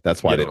 2K.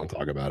 That's why they don't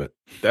talk about it.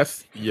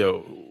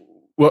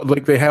 Well,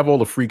 like they have all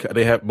the free.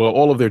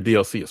 All of their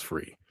DLC is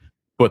free,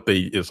 but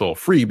it's all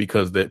free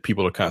because that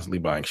people are constantly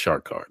buying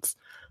shark cards.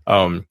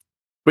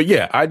 But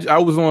yeah, I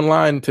was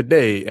online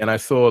today and I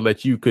saw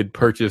that you could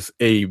purchase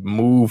a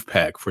move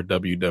pack for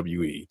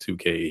WWE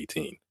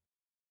 2K18.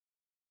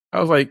 I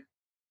was like,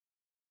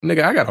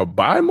 nigga, I gotta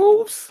buy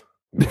moves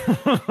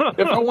if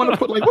I want to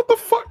put like what the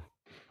fuck.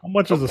 How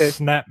much is a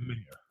Snapmare?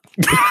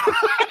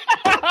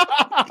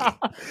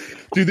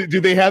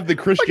 Do they have the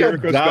Chris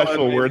Jericho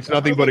special where it's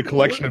nothing but a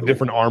collection of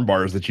different arm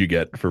bars that you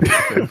get for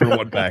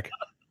one pack?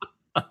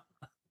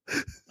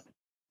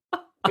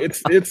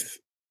 It's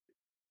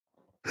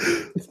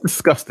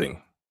disgusting.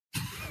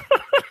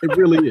 It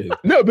really is.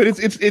 No, but it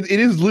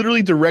is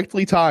literally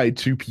directly tied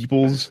to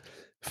people's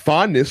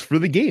fondness for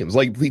the games.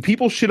 Like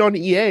people shit on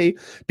EA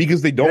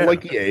because they don't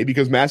like EA,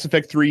 because Mass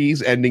Effect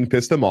 3's ending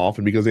pissed them off,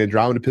 and because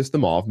Andromeda pissed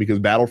them off, because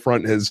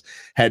Battlefront has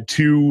had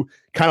two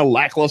kind of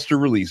lackluster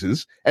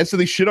releases, and so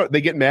they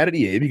get mad at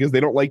EA because they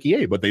don't like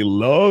EA, but they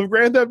love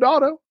Grand Theft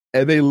Auto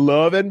and they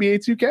love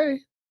NBA 2K,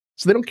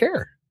 so they don't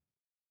care.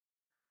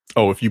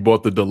 Oh, if you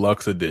bought the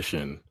deluxe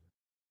edition,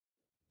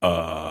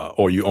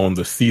 or you own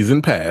the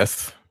season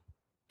pass,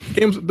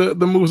 games the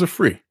moves are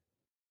free.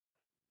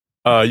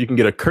 You can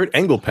get a Kurt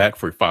Angle pack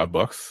for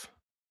 $5.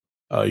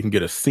 You can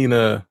get a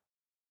Cena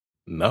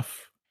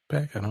Nuff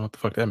pack. I don't know what the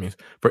fuck that means,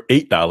 for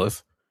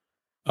 $8.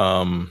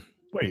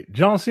 Wait,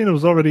 John Cena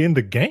was already in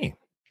the game.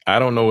 I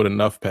don't know what a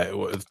Nuff pack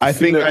was. I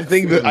think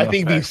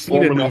the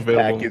Cena Nuff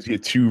pack gives you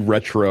two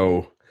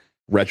retro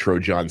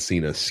John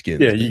Cena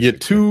skins. Yeah, you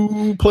get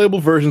two playable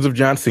versions of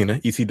John Cena,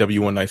 ECW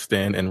One Night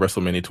Stand and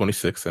WrestleMania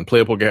 26, and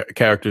playable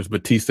characters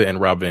Batista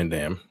and Rob Van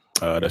Dam.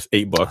 That's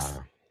 $8.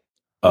 Because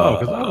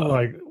I was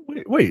like,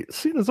 wait,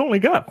 Cena's only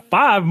got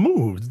 5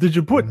 moves. Did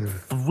you put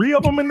 3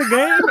 of them in the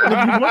game? And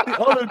if you want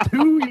the other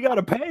 2, you got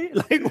to pay?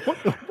 Like, what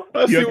the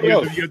fuck?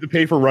 You have to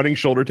pay for running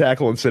shoulder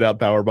tackle and sit out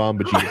powerbomb,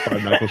 but you get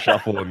 5 knuckle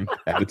shuffle and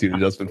attitude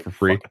adjustment for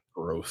free.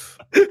 Gross.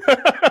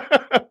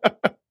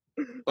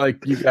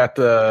 Like you got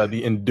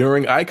the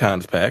Enduring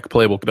Icons pack,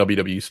 playable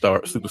WWE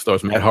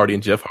superstars Matt Hardy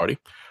and Jeff Hardy,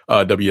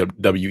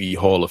 WWE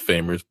Hall of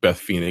Famers Beth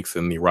Phoenix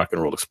and the Rock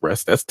and Roll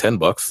Express. That's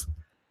 $10.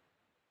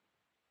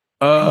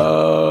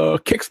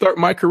 Kickstart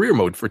My Career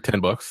mode for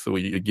 $10, so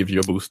it gives you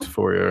a boost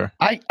for your.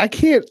 I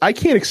can't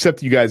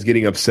accept you guys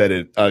getting upset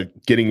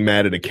at getting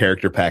mad at a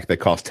character pack that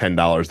costs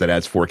 $10 that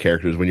adds 4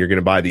 characters when you're going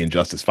to buy the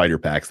Injustice Fighter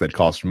packs that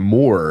cost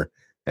more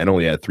and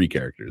only add 3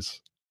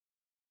 characters.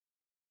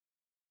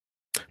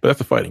 But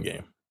that's a fighting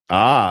game.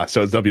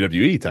 So it's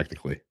WWE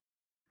technically.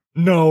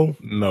 No,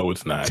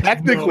 it's not.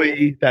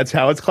 Technically, that's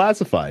how it's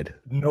classified.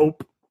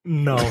 Nope.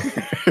 No.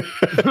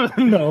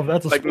 No,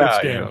 that's a like sports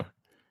game.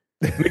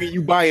 Nigga,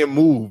 you buying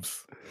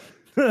moves.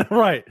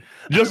 Right.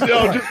 Just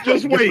wait.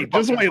 Just wait.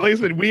 Like I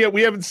said,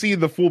 we haven't seen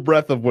the full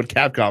breadth of what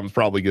Capcom's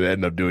probably going to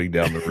end up doing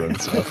down the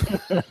road. So.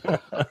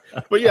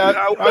 But yeah,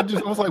 I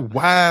was like,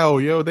 wow,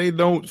 yo, they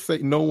don't say,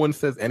 no one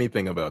says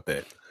anything about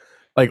that.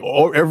 Like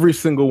every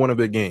single one of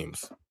their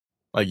games.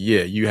 Like,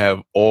 yeah, you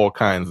have all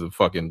kinds of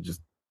fucking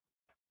just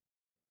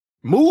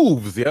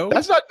moves, yo.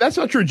 That's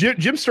not true.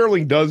 Jim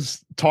Sterling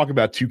does talk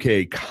about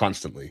 2K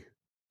constantly.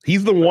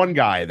 He's the one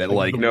guy that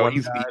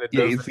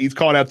he's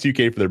calling out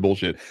 2K for their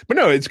bullshit. But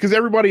no, it's because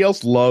everybody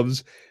else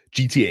loves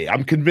GTA.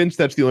 I'm convinced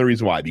that's the only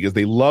reason why, because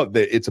they love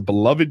that it's a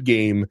beloved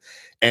game,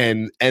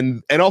 and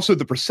also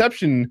the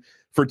perception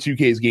for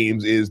 2K's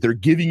games is they're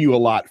giving you a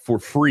lot for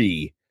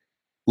free.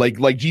 Like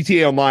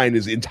GTA Online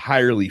is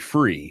entirely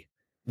free.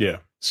 Yeah.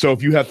 So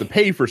if you have to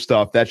pay for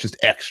stuff, that's just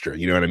extra.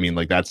 You know what I mean?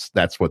 Like that's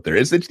what there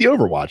is. It's the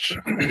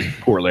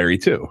Overwatch corollary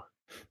too.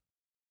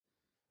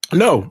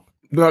 No.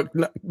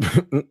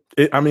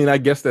 I mean, I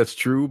guess that's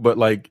true, but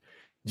like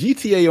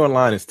GTA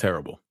Online is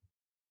terrible.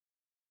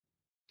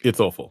 It's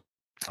awful.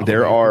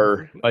 There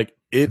are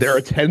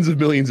tens of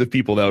millions of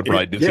people that would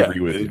probably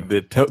disagree with you.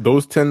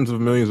 Those tens of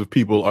millions of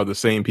people are the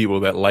same people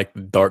that like the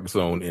Dark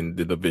Zone in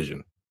The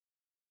Division.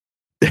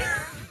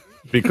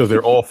 Because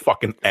they're all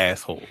fucking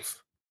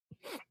assholes.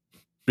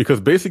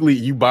 Because basically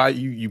you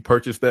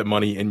purchase that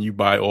money and you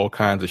buy all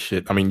kinds of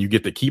shit. I mean, you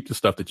get to keep the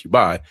stuff that you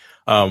buy.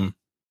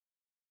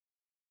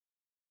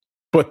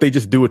 but they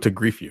just do it to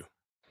grief you.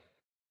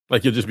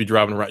 Like you'll just be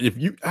driving around. If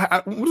you,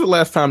 when was the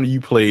last time you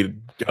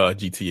played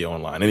GTA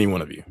Online? Any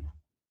one of you?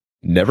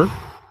 Never.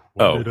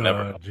 When did,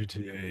 never.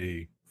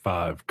 GTA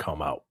 5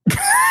 come out?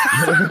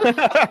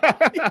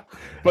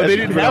 But they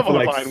didn't have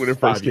online when it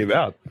first came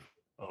out.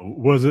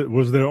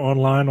 Was there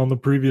online on the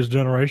previous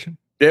generation?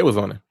 Yeah, it was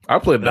on it. I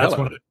played the hell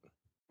out of it.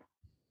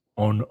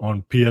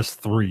 On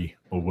PS3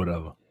 or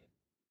whatever.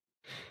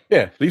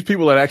 Yeah, these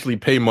people that actually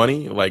pay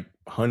money, like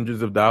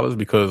hundreds of dollars,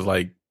 because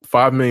like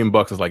 $5 million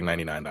is like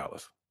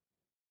 $99.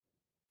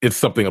 It's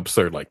something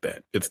absurd like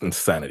that. It's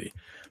insanity.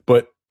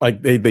 But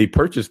like they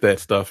purchase that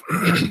stuff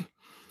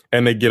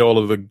and they get all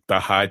of the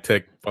high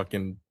tech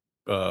fucking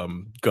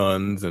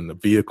guns and the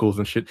vehicles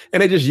and shit,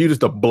 and they just use it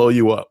to blow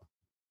you up.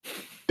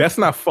 That's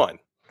not fun.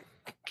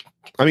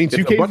 I mean,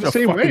 2K is the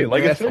same way.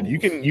 Like I said, you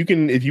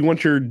can if you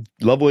want your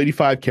level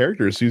 85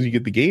 character as soon as you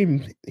get the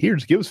game, here,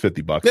 just give us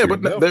 $50. Yeah,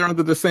 but they're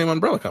under the same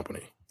umbrella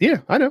company. Yeah,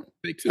 I know.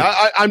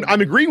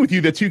 I'm agreeing with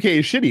you that 2K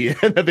is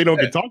shitty and that they don't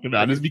get talked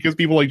about. It's because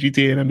people like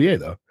GTA and NBA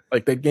though.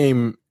 Like that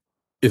game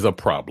is a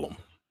problem.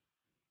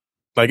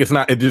 Like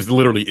it just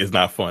literally is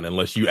not fun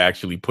unless you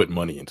actually put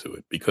money into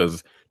it,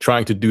 because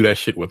trying to do that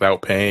shit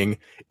without paying,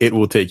 it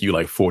will take you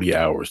like 40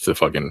 hours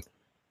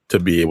to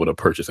be able to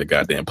purchase a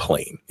goddamn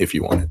plane if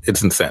you want it.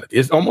 It's insanity.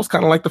 It's almost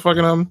kind of like the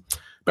fucking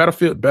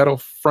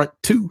Battlefront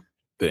 2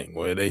 thing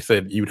where they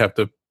said you'd have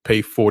to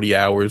play 40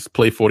 hours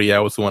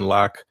to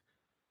unlock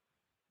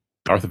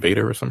Darth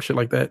Vader or some shit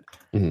like that.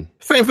 Mm-hmm.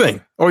 Same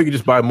thing. Or you can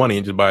just buy money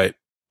and just buy it.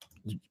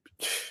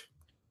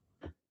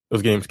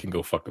 Those games can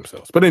go fuck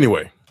themselves. But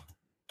anyway,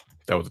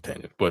 that was a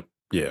tangent. But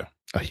yeah,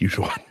 a huge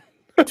one.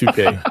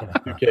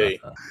 2K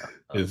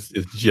is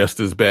just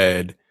as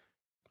bad.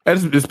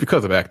 It's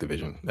because of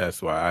Activision.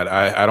 That's why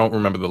I don't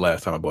remember the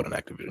last time I bought an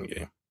Activision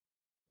game.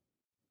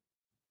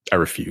 I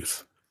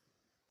refuse.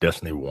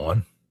 Destiny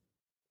 1.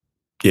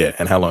 Yeah,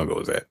 and how long ago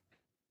was that?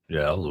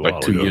 Yeah, it was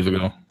like 2 years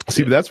ago.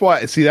 But that's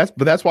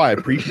why I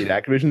appreciate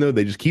Activision though.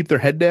 They just keep their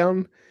head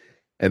down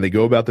and they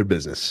go about their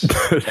business.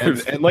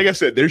 and like I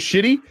said, they're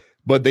shitty,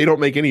 but they don't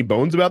make any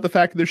bones about the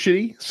fact that they're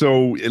shitty.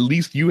 So at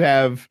least you're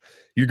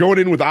going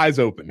in with eyes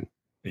open.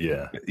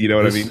 Yeah. You know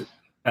what I mean?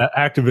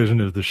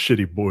 Activision is the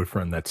shitty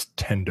boyfriend that's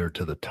tender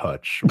to the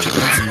touch. At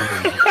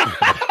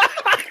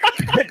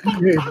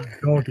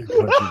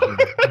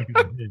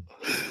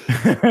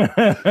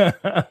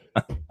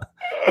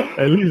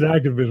least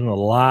Activision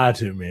will lie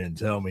to me and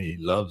tell me he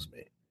loves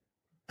me.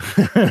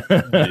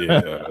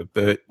 Yeah,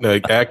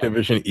 like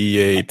Activision,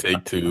 EA,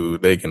 Take-Two,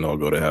 they can all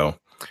go to hell.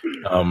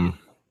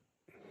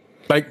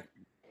 Like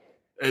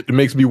it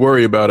makes me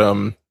worry about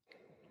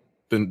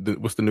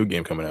what's the new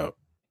game coming out?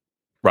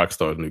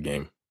 Rockstar's new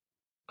game.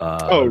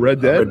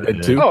 Red Dead. Red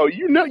Dead 2. Oh,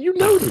 you know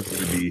there's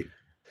gonna be.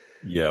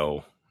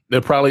 Yo,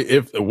 they're probably,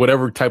 if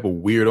whatever type of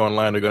weird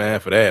online they're gonna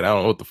have for that. I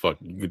don't know what the fuck.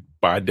 You could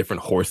buy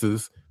different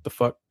horses. The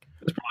fuck.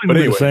 It's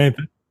probably anyway, the same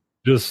thing,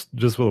 just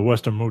with a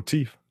Western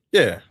motif.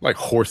 Yeah, like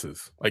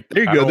horses. Like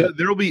there you go.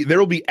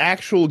 There'll be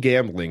actual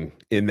gambling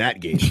in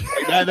that game.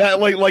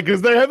 like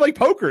because they have like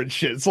poker and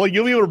shit. So like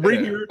you'll be able to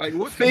bring your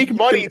fake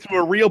money to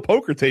a real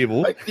poker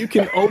table. Like you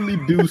can only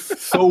do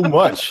so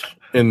much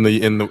in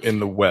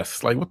the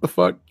West. Like what the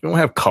fuck? You don't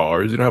have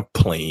cars. You don't have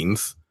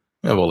planes.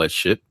 You have all that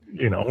shit.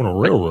 You know, on a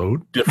railroad,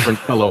 like different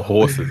color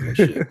horses and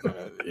shit.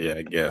 Yeah,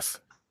 I guess.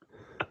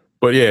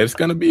 But yeah, it's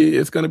gonna be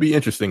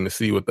interesting to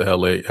see what the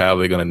hell how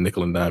they're gonna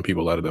nickel and dime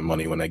people out of their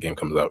money when that game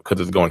comes out,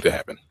 because it's going to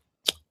happen.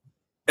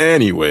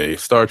 Anyway,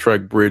 Star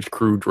Trek Bridge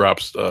Crew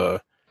drops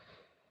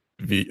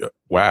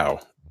wow.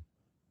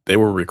 They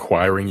were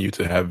requiring you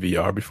to have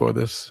VR before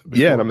this?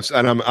 Before? Yeah,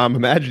 and I'm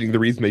imagining the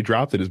reason they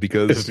dropped it is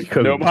because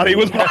nobody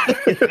was like,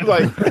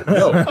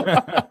 no,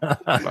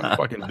 I'm not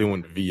fucking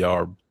doing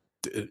VR.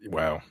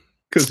 Wow.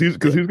 Because who's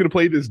going to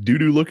play this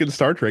doo-doo looking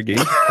Star Trek game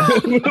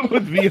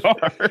with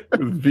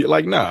VR?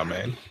 Like, nah,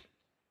 man.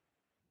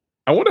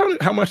 I wonder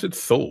how much it's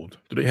sold.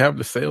 Do they have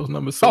the sales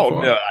numbers so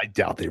far? No, I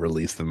doubt they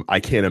released them. I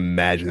can't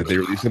imagine that they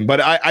released them.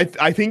 But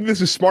I think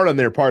this is smart on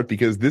their part,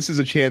 because this is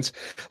a chance.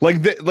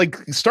 Like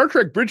Star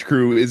Trek Bridge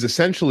Crew is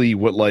essentially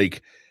what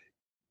like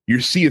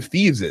your Sea of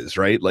Thieves is,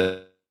 right?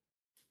 Like,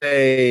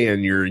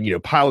 and you're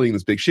piloting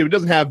this big ship. It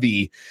doesn't have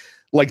the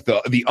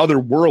other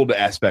world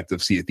aspect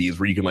of Sea of Thieves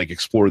where you can like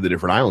explore the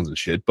different islands and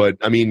shit. But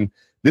I mean,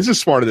 this is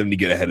smart of them to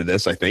get ahead of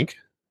this, I think.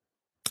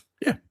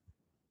 Yeah,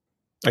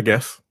 I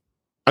guess.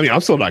 I mean,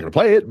 I'm still not going to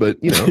play it,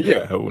 but you know,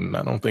 yeah, I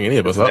don't think any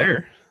of us are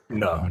there.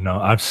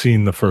 No, I've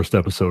seen the first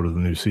episode of the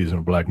new season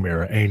of Black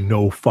Mirror. Ain't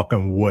no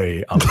fucking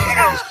way I'm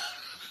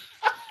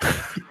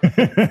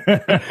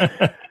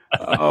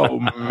Oh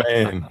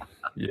man,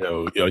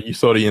 yo, you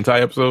saw the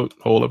entire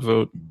whole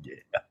episode?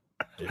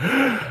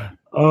 Yeah.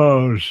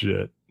 Oh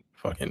shit.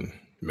 Fucking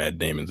Matt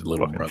Damon's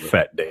little brother.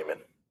 Fat Damon.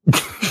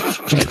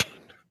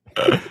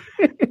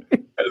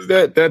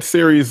 That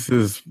series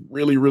is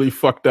really, really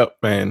fucked up,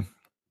 man.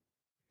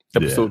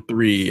 Episode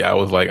 3, I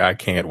was like, I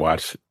can't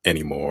watch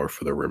anymore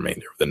for the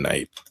remainder of the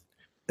night.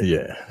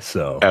 Yeah,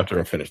 so after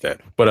I finish that.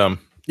 But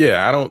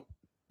yeah, I don't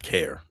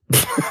care.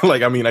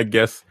 Like, I mean, I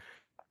guess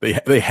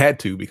They had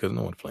to because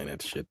no one's playing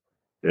that shit.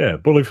 Yeah,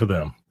 bully for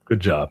them. Good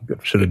job.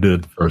 Should have did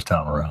it the first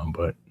time around,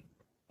 but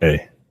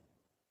hey,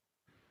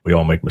 we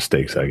all make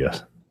mistakes, I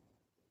guess.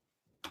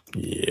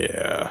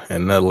 Yeah,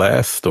 and the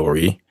last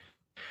story.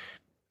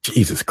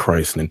 Jesus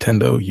Christ,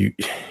 Nintendo, you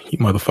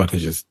motherfuckers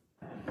just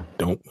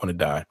don't want to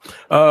die.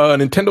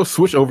 Nintendo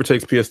Switch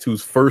overtakes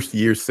PS2's first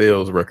year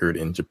sales record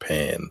in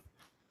Japan.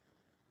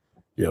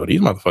 Yo,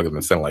 these motherfuckers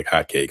been selling like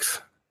hotcakes.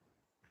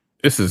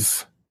 This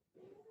is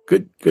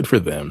good for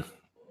them.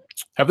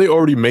 Have they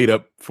already made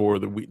up for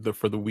the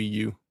Wii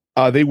U?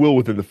 They will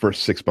within the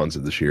first 6 months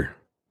of this year.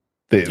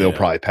 They'll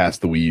probably pass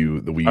the Wii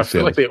U. The Wii U I feel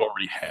sales. like they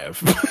already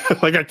have.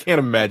 Like I can't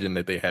imagine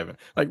that they haven't.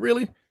 Like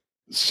really?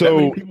 So that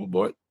many people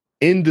bought?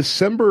 In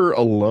December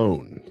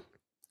alone,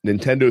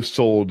 Nintendo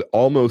sold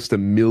almost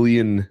 1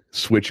 million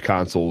Switch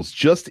consoles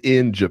just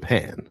in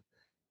Japan.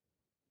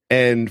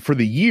 And for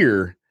the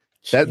year,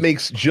 that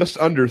makes just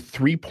under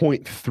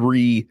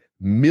 3.3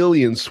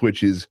 million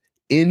Switches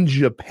in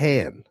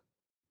Japan.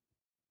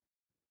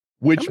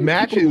 Which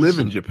matches live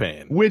in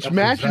Japan. Which That's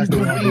matches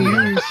exactly the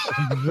Wii U's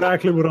That's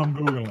exactly what I'm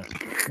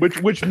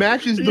Googling. which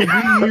matches the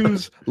Wii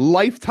U's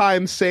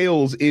lifetime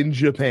sales in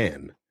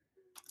Japan.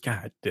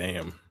 God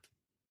damn.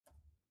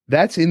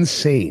 That's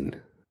insane.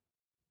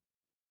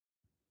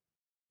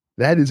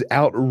 That is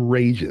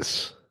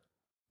outrageous.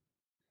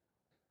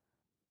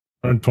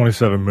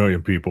 127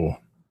 million people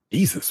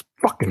Jesus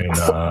fucking in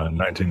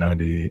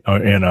 1990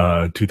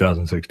 in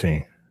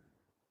 2016,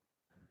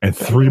 and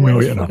 3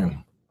 million of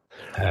them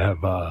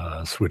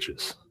have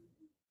Switches.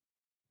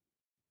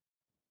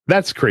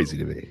 That's crazy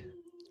to me.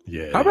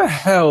 Yeah. How the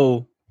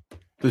hell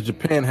does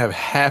Japan have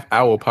half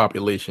our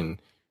population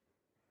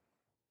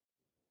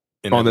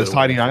On those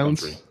tiny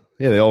islands? Country?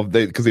 Yeah,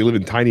 because they live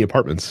in tiny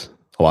apartments.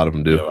 A lot of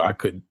them do. Yo,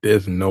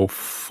 there's no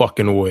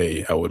fucking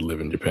way I would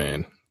live in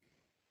Japan.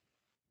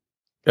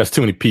 That's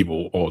too many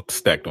people all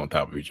stacked on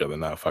top of each other.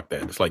 Nah, fuck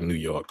that. It's like New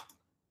York.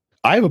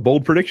 I have a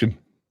bold prediction.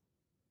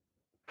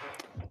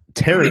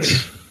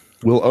 Terrence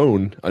will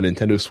own a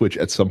Nintendo Switch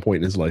at some point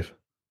in his life.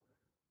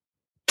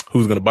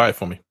 Who's gonna buy it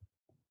for me?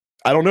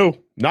 I don't know.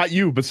 Not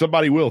you, but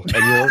somebody will, and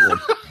you'll own one.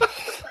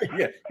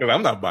 Yeah, because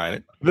I'm not buying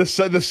it.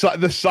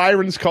 The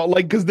sirens call,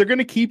 like, because they're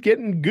gonna keep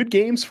getting good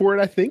games for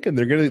it, I think, and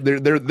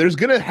there's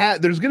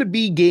gonna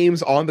be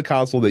games on the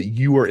console that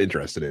you are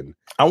interested in.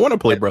 I want to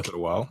play Breath of the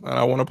Wild, and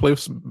I want to play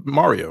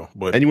Mario,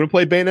 but And you want to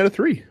play Bayonetta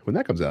 3 when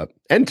that comes out,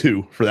 and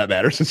 2 for that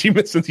matter, since you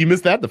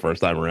missed that the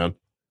first time around.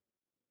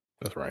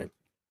 that's right.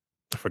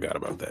 I forgot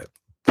about that.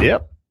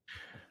 Yep.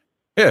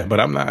 Yeah, but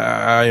I'm not.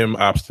 I am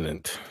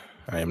obstinate.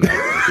 I am not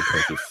going to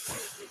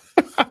purchase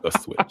a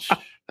Switch.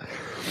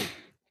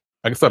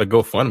 I can start a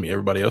GoFundMe.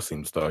 Everybody else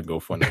seems to start a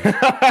GoFundMe.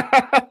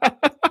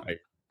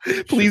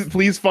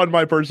 Please fund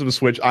my personal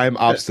Switch. I am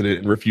obstinate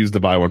and refuse to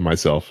buy one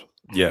myself.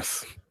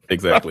 Yes,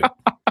 exactly.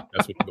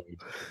 That's what I'm going to do.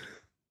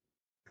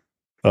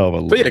 Oh, my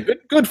So Lord. yeah,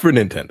 good for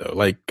Nintendo.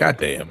 Like,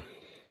 goddamn,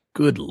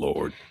 good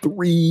Lord,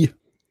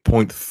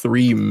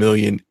 3.3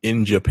 million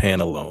in Japan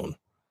alone.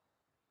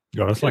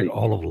 Yo, that's like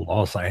all of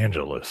Los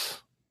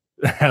Angeles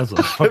has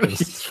a fucking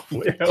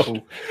Switch.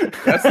 Yo,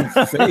 that's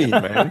insane,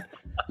 man.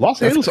 Los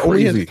That's Angeles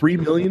only crazy. had 3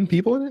 million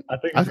people in it. I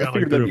think I it's got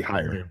figured like that'd be 3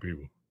 higher. million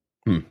people.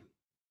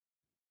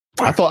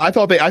 I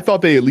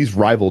thought they at least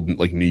rivaled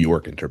like New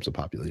York in terms of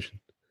population.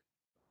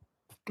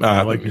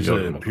 Like you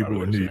said,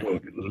 people in New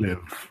York live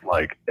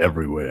like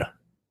everywhere.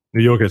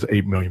 New York has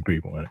 8 million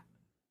people in it.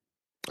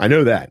 I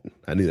know that.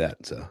 I knew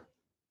that. So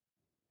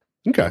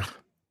okay,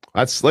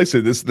 that's like I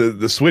said.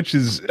 The Switch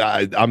is.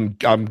 I'm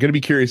gonna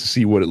be curious to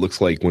see what it looks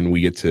like when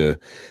we get to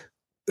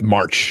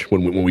March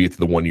when we get to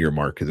the 1 year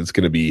mark, because it's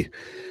gonna be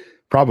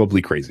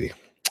probably crazy.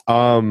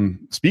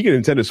 Speaking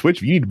of Nintendo Switch,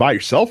 if you need to buy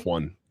yourself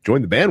one,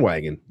 join the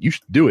bandwagon. You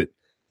should do it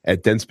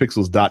at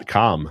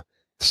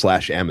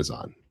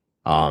densepixels.com/Amazon.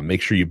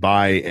 Make sure you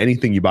buy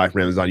anything you buy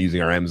from Amazon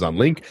using our Amazon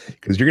link,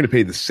 because you're going to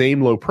pay the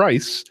same low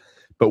price,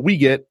 but we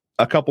get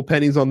a couple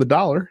pennies on the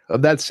dollar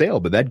of that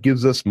sale. But that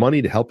gives us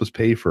money to help us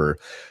pay for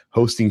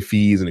hosting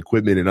fees and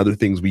equipment and other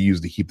things we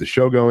use to keep the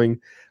show going.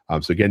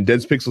 So again,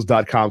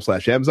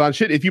 densepixels.com/Amazon.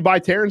 Shit, if you buy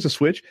Terrence a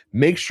Switch,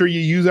 make sure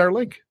you use our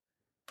link.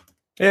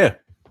 Yeah,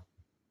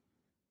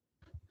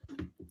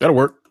 that'll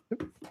work.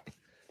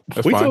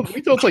 That's We fine. thought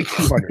it's like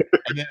 200.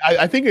 And then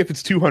I think if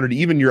it's 200,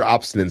 even your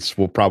obstinance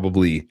will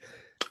probably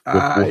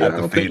we'll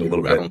have to fade a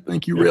little I bit. don't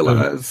think you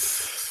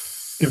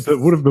realize.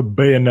 What if the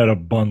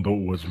Bayonetta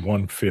bundle was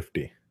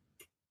 150?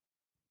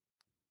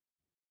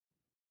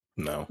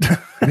 No,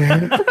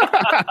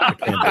 I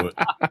can't do it.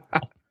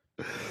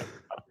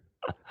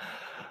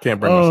 Can't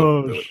bring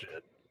myself to do it. Shit.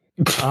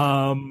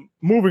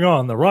 Moving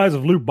on, the rise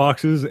of loot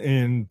boxes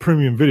in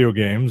premium video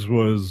games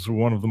was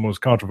one of the most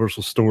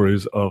controversial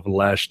stories of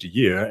last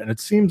year, and it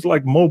seems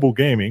like mobile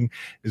gaming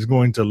is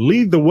going to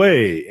lead the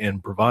way in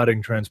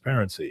providing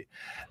transparency.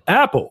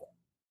 Apple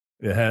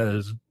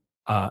has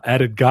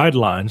added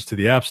guidelines to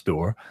the App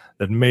Store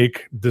that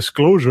make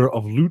disclosure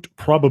of loot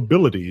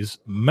probabilities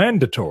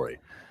mandatory.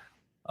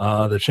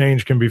 The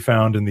change can be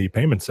found in the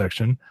payment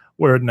section,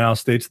 where it now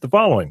states the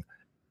following: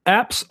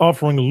 Apps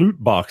offering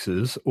loot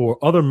boxes or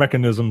other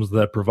mechanisms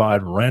that provide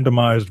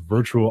randomized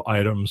virtual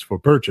items for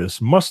purchase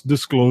must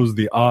disclose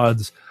the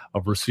odds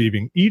of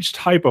receiving each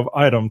type of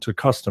item to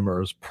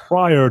customers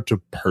prior to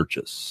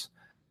purchase.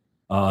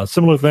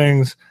 Similar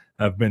things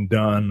have been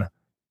done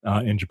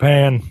in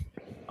Japan,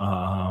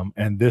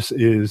 and this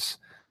is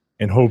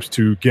in hopes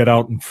to get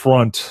out in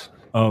front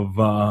of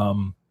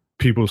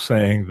people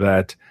saying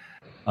that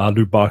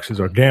loot boxes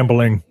are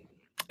gambling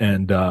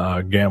and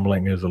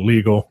gambling is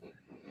illegal.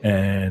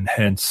 And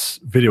hence,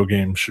 video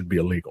games should be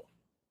illegal.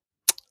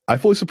 I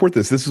fully support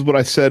this. This is what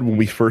I said when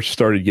we first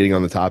started getting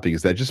on the topic: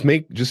 is that just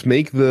make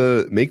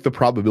the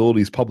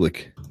probabilities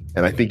public,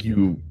 and I think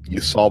you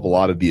solve a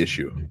lot of the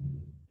issue.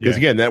 Because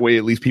again, that way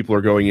at least people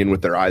are going in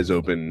with their eyes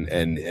open,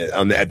 and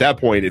at that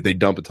point, if they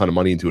dump a ton of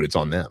money into it, it's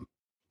on them.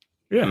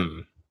 Yeah,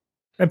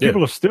 and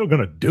people are still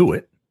going to do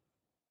it.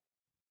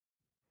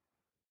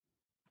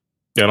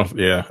 I don't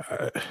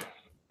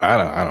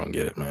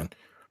get it, man.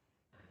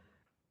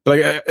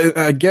 Like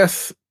I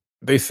guess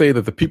they say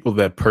that the people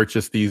that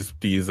purchase these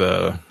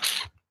all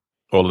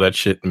of that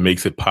shit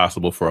makes it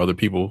possible for other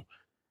people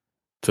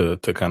to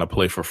kind of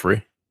play for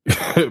free,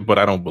 but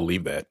I don't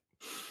believe that.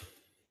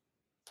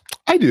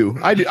 I do.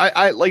 I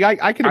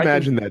can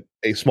imagine that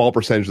a small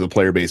percentage of the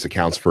player base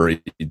accounts for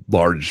a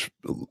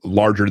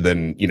larger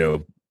than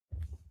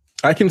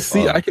I can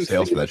see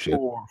sales for that shit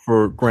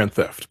for Grand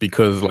Theft,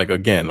 because like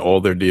again,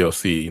 all their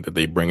DLC that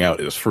they bring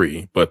out is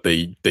free, but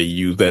they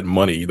use that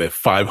money, that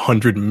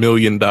 $500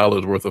 million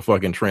worth of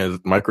fucking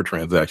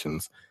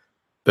microtransactions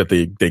that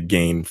they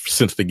gain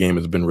since the game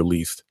has been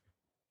released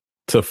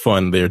to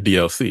fund their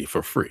DLC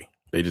for free.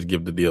 They just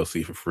give the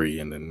DLC for free,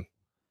 and then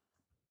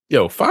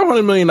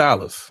 $500 million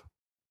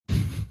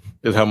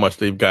is how much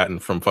they've gotten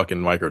from fucking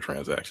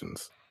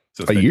microtransactions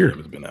since a year game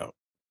has been out.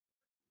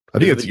 I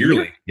think it's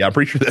yearly. Yeah, I'm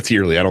pretty sure that's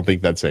yearly. I don't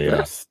think that's I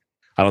don't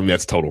think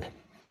that's total.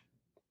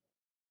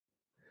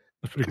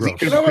 That's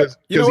pretty gross.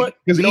 Because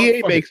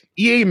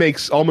EA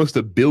makes almost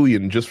 $1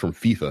 billion just from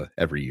FIFA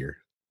every year.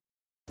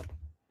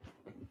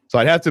 So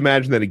I'd have to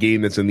imagine that a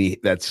game that's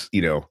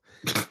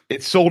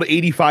it sold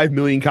 85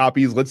 million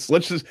copies.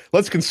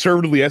 Let's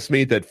conservatively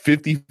estimate that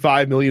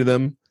 55 million of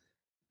them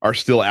are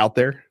still out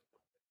there.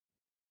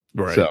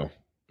 Right. So,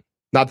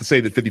 not to say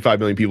that 55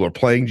 million people are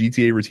playing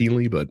GTA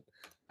routinely, but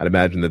I'd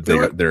imagine that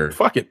their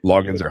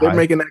logins are high. They're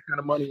making that kind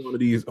of money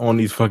on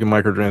these fucking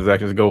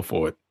microtransactions. Go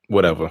for it.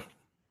 Whatever.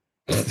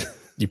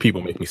 You people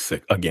make me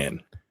sick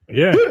again.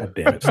 Yeah. God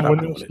damn it.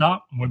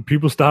 When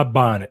people stop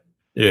buying it.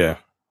 Yeah.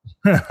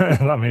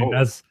 I mean,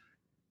 that's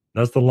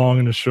the long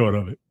and the short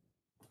of it.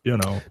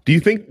 Do you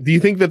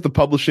think that the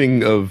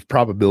publishing of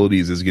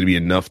probabilities is going to be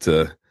enough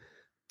to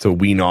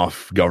wean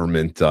off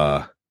government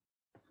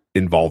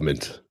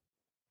involvement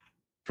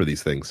for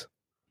these things?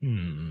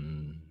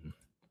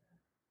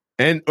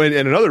 And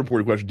another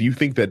important question: do you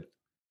think that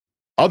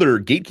other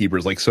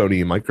gatekeepers like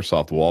Sony and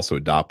Microsoft will also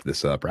adopt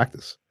this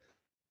practice?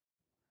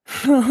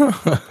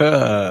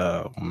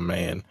 Oh,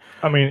 man.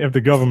 I mean, if the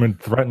government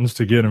threatens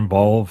to get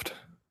involved,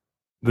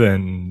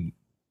 then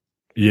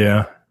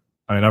yeah.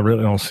 I mean, I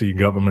really don't see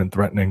government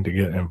threatening to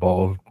get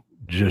involved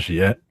just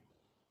yet.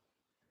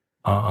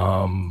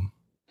 I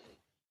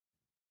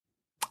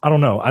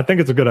don't know. I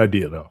think it's a good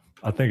idea, though.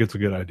 I think it's a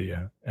good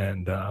idea,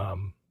 and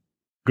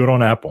good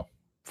on Apple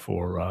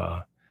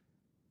for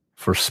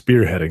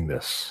spearheading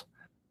this.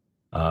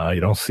 You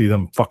don't see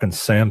them fucking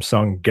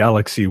Samsung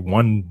Galaxy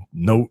One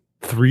Note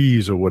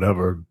 3s or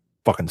whatever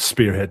fucking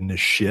spearheading this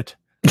shit.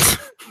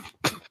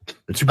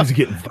 They're too busy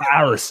getting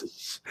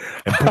viruses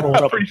and blowing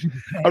up.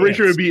 I'm pretty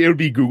sure it would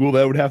be Google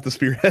that would have to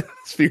spearhead.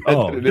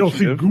 Oh, you don't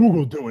see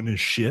Google doing this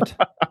shit.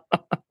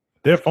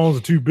 Their phones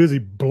are too busy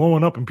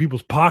blowing up in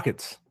people's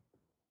pockets.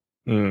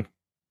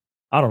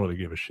 I don't really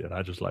give a shit.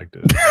 I just like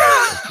to.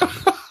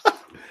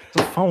 It's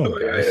a phone,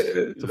 guys.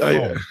 It's a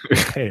phone. Who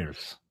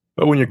cares?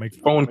 But when your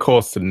phone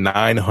costs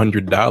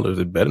 $900,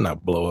 it better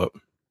not blow up.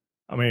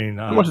 I mean,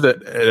 how much is that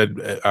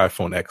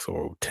iPhone X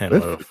or 10?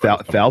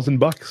 $1,000.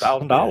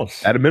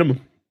 $1,000 at a minimum.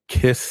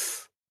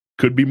 Kiss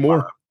could be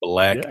more.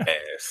 Black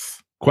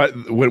ass.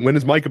 When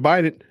is Micah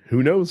buying it?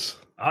 Who knows?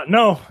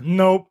 Nope.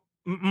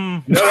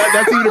 No,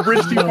 that's even a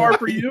bridge too far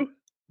for you.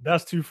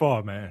 That's too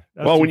far, man.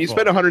 When you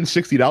spend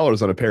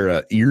 $160 on a pair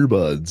of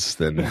earbuds,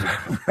 then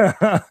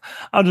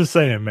I'm just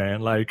saying,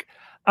 man. Like,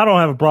 I don't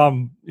have a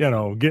problem,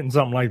 getting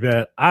something like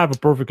that. I have a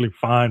perfectly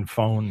fine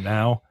phone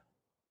now,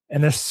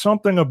 and there's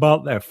something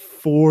about that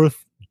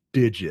fourth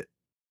digit.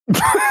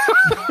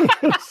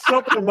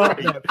 Something about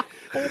that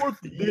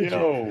fourth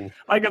digit.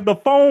 Like, if the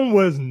phone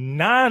was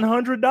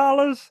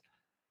 $900,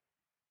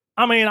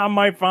 I mean, I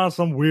might find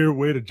some weird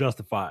way to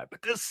justify it,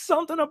 but there's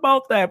something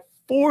about that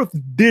fourth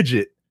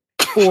digit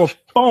for a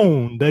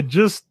phone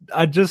that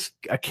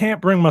I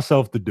can't bring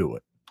myself to do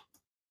it.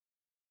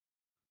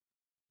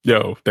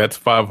 Yo, that's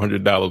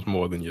 $500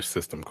 more than your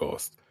system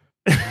cost.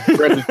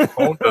 The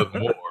phone does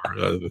more.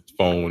 The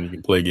phone, you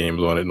can play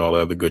games on it and all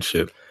that other good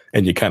shit,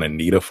 and you kind of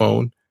need a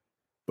phone.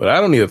 But I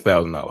don't need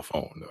 $1,000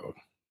 phone though.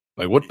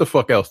 Like, what the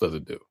fuck else does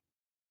it do?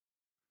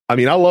 I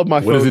mean, I love my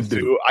What does phone it do?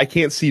 too. I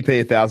can't see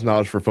paying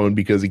 $1,000 for a phone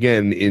because,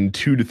 again, in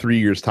 2 to 3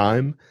 years'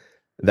 time,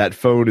 that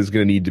phone is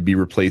going to need to be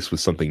replaced with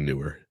something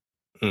newer.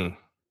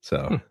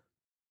 So,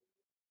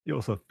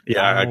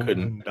 yeah, I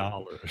couldn't.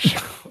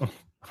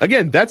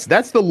 Again, that's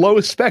the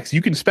lowest specs.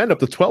 You can spend up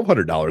to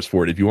 $1,200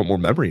 for it if you want more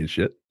memory and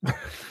shit.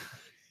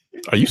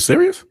 Are you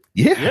serious?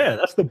 Yeah,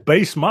 that's the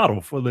base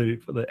model for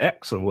the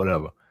X or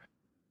whatever.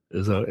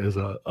 Is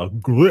a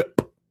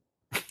grip.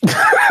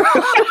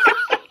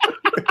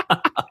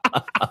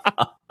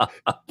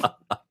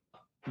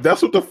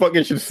 That's what the fuck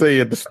it should say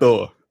at the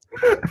store.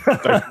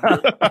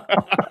 That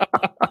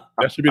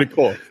should be the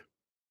cost.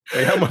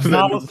 Hey, how much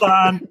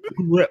 $?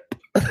 Grip.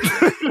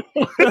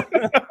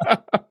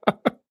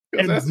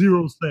 And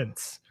 0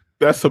 cents.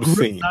 That's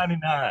obscene.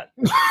 $99.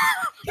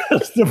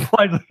 That's the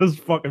price of this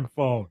fucking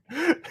phone.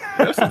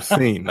 That's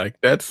obscene.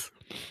 Like that's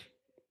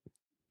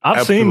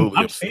I've seen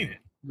it.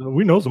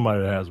 We know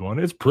somebody that has one.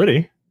 It's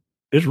pretty.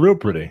 It's real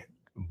pretty.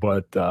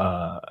 But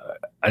I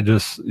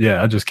just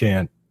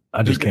can't.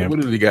 What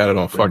does he got it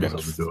on fucking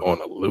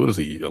what is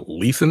he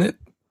leasing it?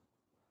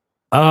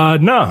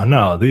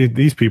 No.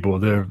 These people,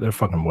 they're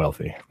fucking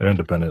wealthy. They're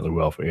independently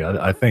wealthy.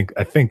 I think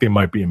they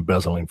might be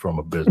embezzling from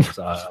a business.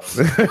 There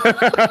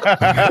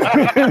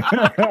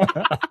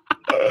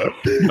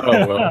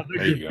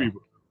you go.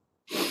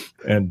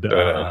 And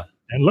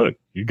look,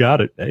 you got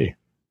it. Hey,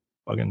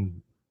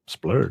 fucking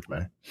splurge,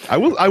 man. I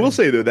will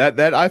say though that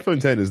iPhone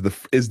 10 is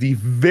the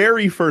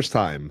very first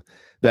time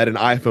that an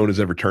iPhone has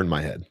ever turned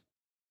my head.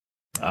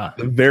 I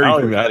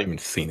haven't even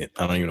seen it.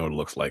 I don't even know what it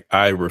looks like.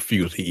 I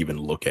refuse to even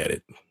look at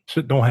it.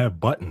 Shit don't have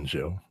buttons,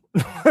 yo.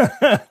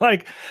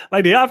 like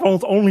the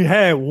iPhones only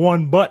had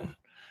one button.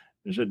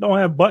 This shit don't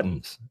have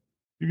buttons.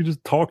 You can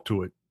just talk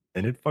to it,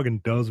 and it fucking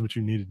does what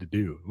you needed to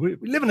do. We're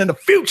living in the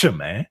future,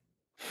 man.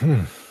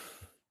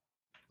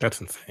 That's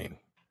insane.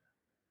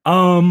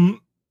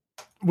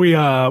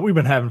 We've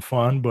been having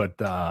fun, but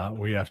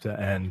we have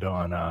to end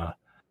on a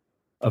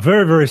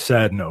very, very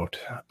sad note.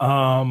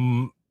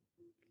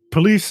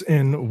 Police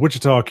in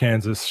Wichita,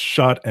 Kansas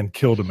shot and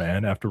killed a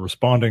man after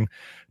responding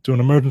to an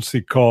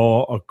emergency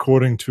call,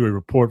 according to a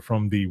report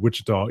from the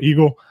Wichita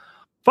Eagle.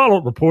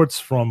 Follow-up reports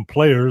from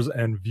players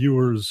and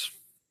viewers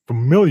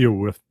familiar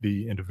with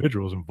the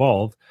individuals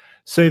involved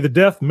say the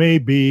death may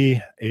be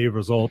a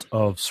result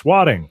of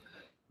swatting.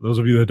 Those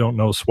of you that don't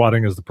know,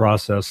 swatting is the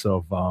process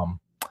of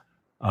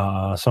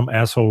some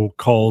asshole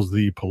calls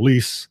the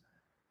police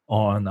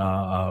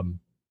on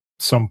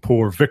some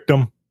poor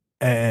victim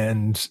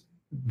and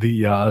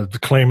the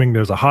claiming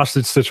there's a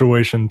hostage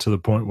situation to the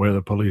point where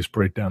the police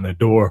break down their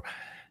door.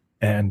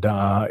 And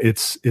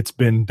it's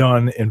been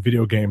done in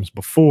video games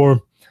before.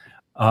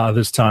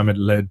 This time it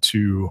led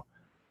to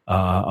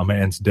a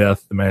man's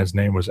death. The man's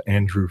name was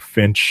Andrew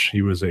Finch.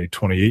 He was a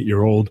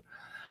 28-year-old.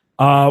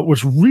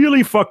 Which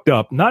really fucked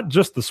up, not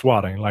just the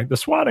swatting. Like, the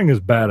swatting is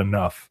bad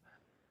enough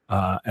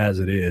as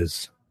it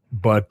is.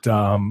 But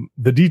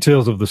the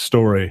details of the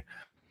story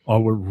are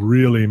what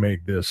really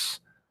make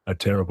this a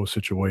terrible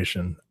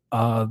situation.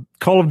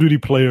 Call of Duty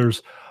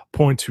players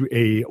point to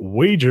a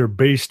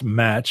wager-based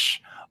match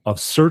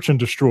of search and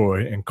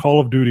destroy in Call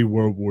of Duty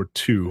World War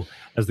II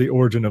as the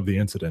origin of the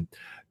incident.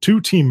 Two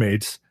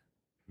teammates,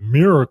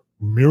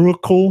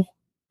 Miracle,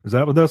 is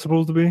that what that's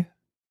supposed to be?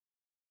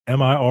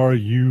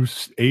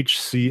 Miruhcle,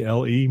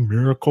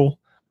 Miracle,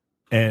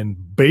 and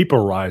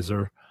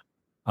Vaporizer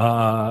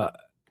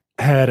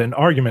had an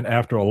argument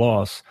after a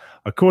loss.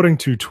 According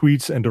to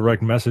tweets and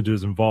direct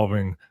messages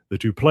involving the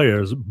two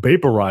players,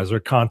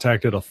 Vaporizer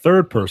contacted a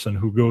third person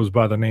who goes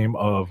by the name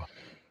of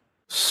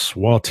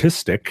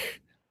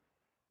Swatistic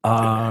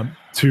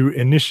to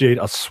initiate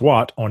a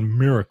SWAT on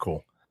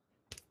Miracle.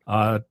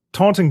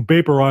 Taunting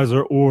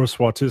Vaporizer or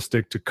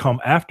Swatistic to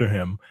come after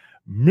him,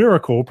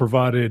 Miracle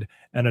provided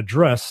an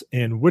address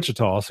in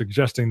Wichita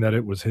suggesting that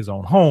it was his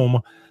own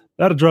home.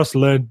 That address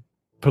led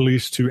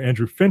police to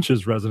Andrew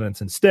Finch's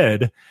residence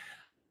instead.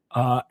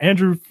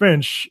 Andrew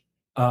Finch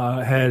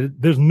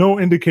there's no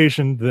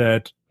indication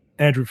that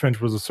Andrew Finch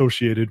was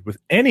associated with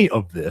any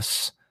of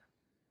this.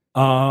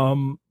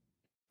 And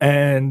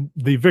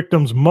the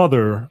victim's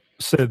mother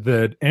said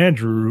that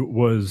Andrew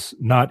was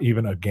not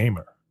even a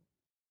gamer.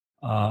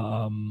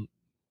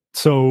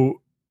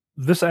 So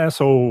this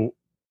asshole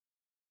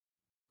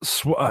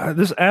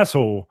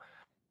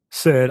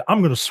said, "I'm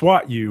going to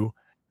SWAT you."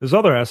 This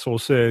other asshole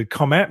said,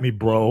 "Come at me,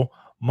 bro.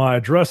 My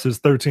address is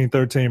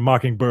 1313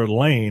 Mockingbird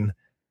Lane."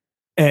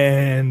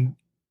 And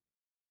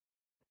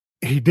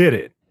he did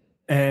it.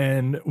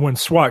 And when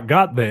SWAT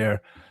got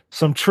there,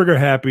 some trigger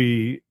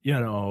happy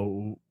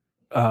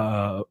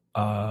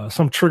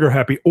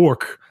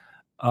orc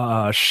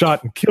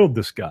shot and killed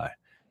this guy.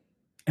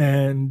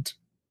 And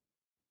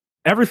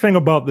everything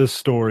about this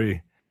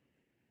story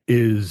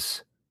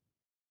is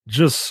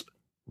just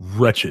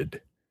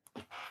wretched.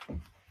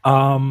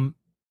 I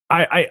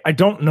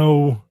don't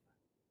know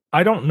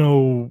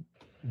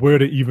where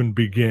to even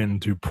begin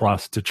to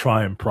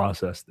try and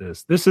process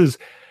this. This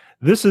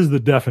is the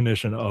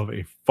definition of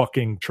a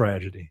fucking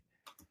tragedy.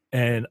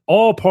 And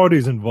all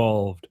parties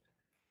involved,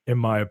 in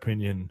my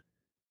opinion,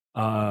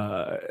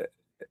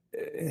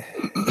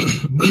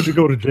 need to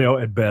go to jail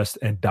at best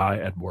and die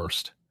at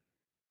worst.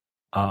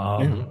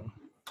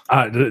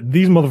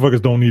 These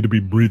motherfuckers don't need to be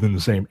breathing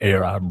the same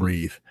air I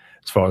breathe,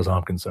 as far as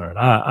I'm concerned.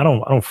 I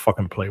don't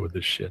fucking play with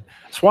this shit.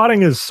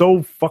 Swatting is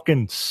so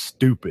fucking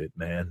stupid,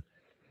 man.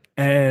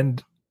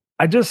 And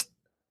I just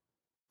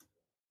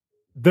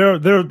there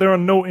are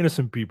no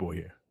innocent people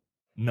here.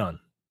 None.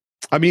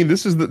 I mean,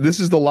 this is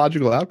the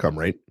logical outcome,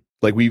 right?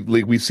 Like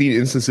we've seen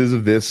instances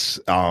of this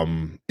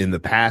in the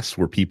past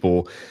where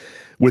people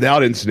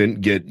without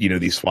incident get,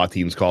 these SWAT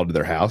teams called to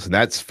their house, and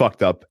that's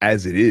fucked up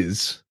as it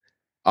is.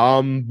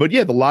 But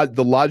yeah, the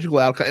logical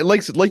outcome,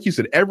 like you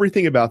said,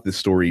 everything about this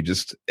story,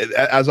 just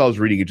as I was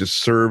reading it, just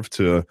served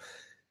to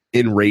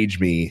enrage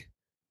me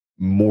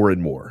more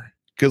and more.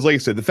 Because, like I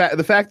said,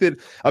 the fact that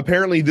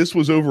apparently this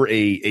was over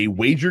a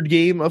wagered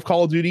game of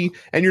Call of Duty,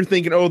 and you're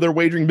thinking, oh, they're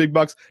wagering big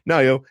bucks.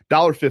 No,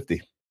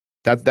 $1.50.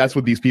 That's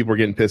what these people are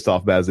getting pissed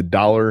off about, is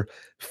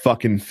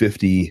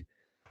 $1.50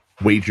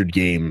 wagered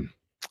game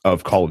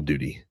of Call of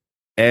Duty,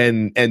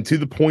 and to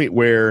the point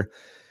where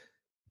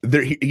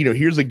there,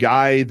 here's a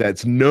guy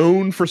that's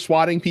known for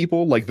swatting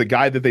people. Like the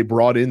guy that they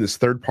brought in, this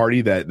third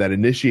party that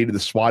initiated the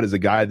SWAT, is a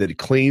guy that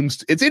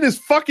claims it's in his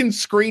fucking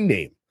screen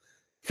name,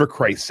 for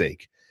Christ's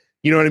sake.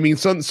 You know what I mean?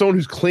 Someone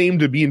who's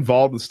claimed to be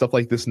involved with stuff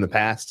like this in the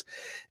past,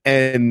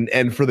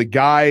 and for the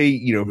guy,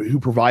 who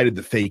provided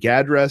the fake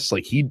address,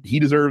 like he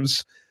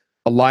deserves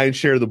a lion's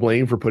share of the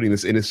blame for putting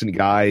this innocent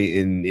guy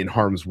in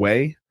harm's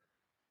way,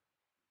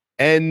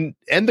 and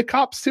the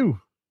cops too.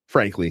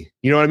 Frankly,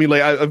 you know what I mean?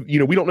 Like,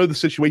 we don't know the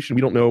situation.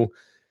 We don't know,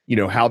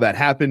 how that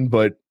happened,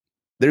 but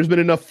there's been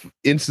enough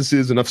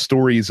instances, enough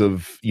stories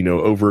of,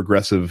 over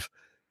aggressive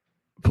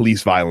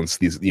police violence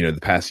the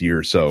past year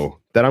or so,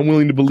 that I'm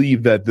willing to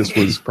believe that this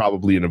was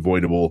probably an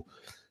avoidable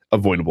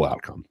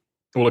outcome.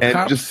 Well, the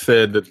cops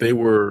said that they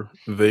were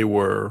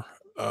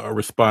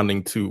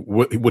responding to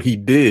what he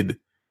did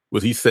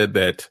was he said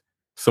that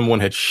someone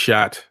had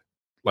shot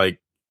like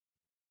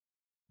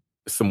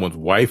someone's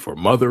wife or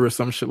mother or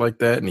some shit like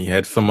that, and he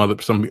had some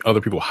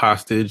other people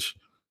hostage.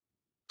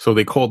 So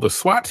they called the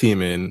SWAT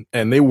team in,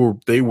 and they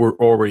were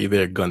already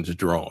there, guns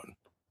drawn.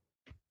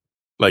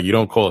 Like, you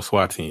don't call a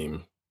SWAT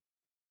team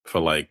for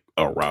like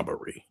a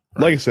robbery.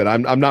 Right? Like I said,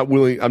 I'm not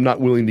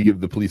willing to give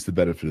the police the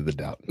benefit of the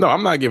doubt. No,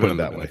 I'm not giving them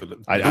that way.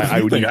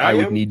 I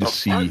would need to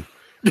see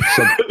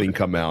something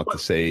come out to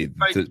say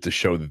to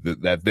show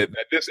that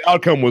this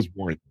outcome was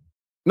warranted.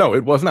 No,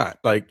 it was not.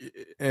 Like,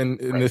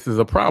 and right. This is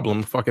a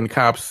problem. Fucking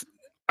cops.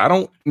 I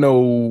don't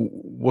know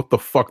what the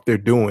fuck they're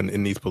doing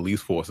in these police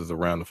forces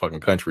around the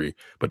fucking country,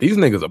 but these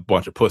niggas are a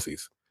bunch of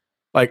pussies.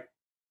 Like,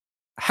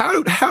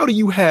 how do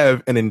you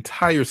have an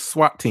entire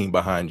SWAT team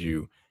behind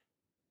you,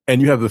 and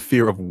you have the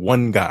fear of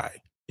one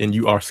guy, and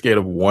you are scared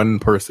of one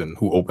person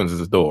who opens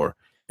his door,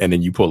 and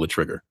then you pull the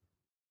trigger?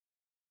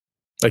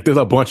 Like, there's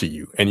a bunch of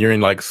you, and you're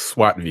in like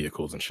SWAT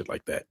vehicles and shit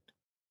like that.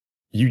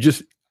 You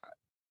just,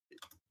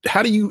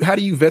 how do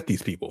you vet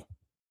these people?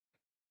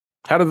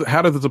 How does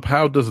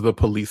the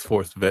police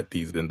force vet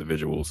these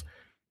individuals?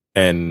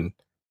 And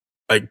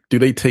like, do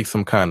they take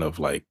some kind of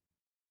like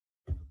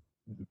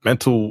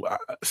mental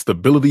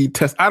stability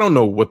test? I don't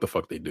know what the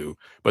fuck they do,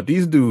 but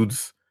these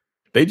dudes,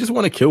 they just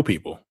want to kill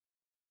people.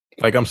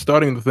 Like, I'm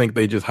starting to think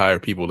they just hire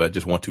people that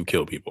just want to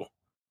kill people,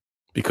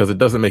 because it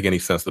doesn't make any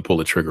sense to pull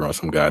the trigger on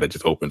some guy that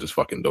just opens his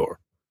fucking door.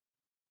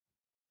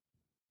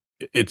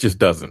 It just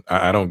doesn't.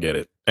 I don't get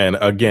it. And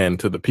again,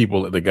 to the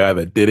people, the guy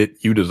that did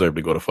it, you deserve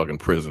to go to fucking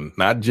prison,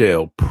 not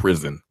jail,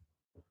 prison.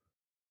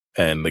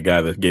 And the guy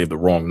that gave the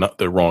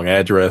wrong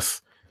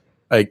address,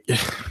 like,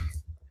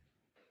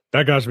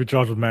 that guy should be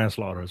charged with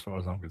manslaughter, as far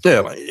as I'm concerned.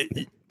 Yeah, like,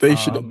 they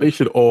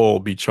should all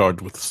be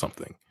charged with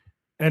something.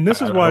 And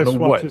this is why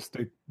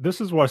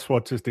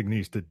SWATistic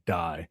needs to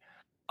die.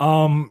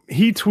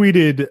 He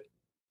tweeted,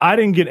 "I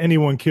didn't get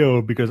anyone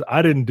killed because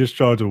I didn't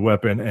discharge a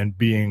weapon, and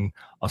being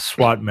a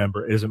SWAT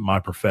member isn't my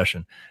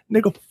profession."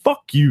 Nigga,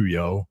 fuck you,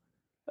 yo.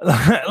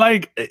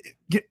 Like,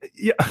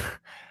 yeah.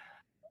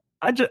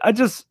 I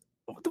just,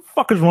 what the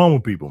fuck is wrong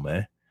with people,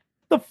 man?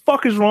 What the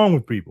fuck is wrong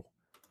with people?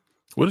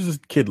 What does this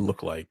kid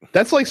look like?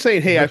 That's like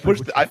saying, "Hey, I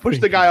pushed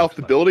the guy off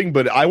the building,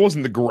 but I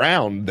wasn't the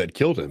ground that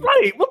killed him."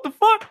 Right? What the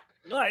fuck?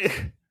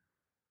 Like,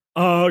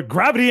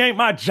 gravity ain't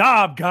my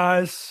job,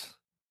 guys.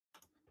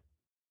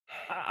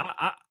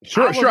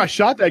 Sure, I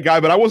shot that guy,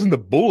 but I wasn't the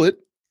bullet.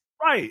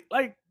 Right?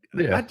 Like,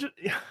 yeah.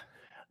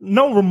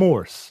 No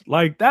remorse.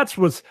 Like, that's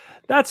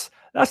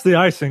the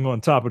icing on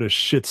top of this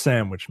shit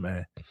sandwich,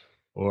 man.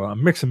 Or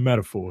I'm mixing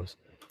metaphors,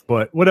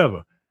 but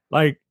whatever.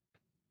 Like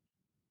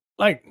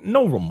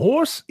no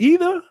remorse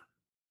either.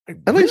 Like,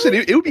 and like I said,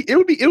 it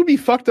would be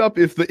fucked up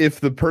if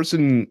the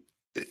person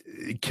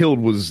killed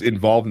was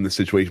involved in the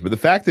situation, but the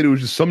fact that it was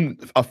just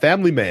a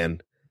family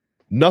man,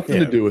 nothing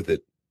to do with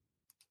it.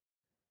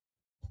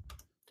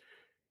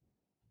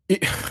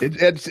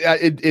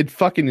 It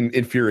fucking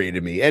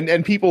infuriated me.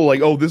 And people like,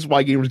 oh, this is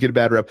why gamers get a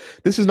bad rep.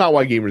 This is not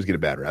why gamers get a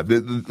bad rep.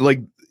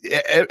 Like,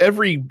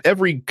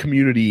 every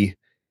community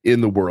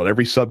in the world,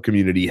 every sub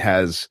community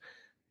has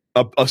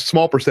a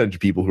small percentage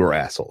of people who are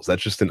assholes.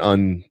 That's just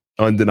an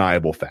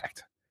undeniable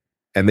fact.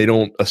 And they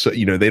don't,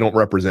 they don't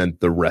represent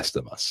the rest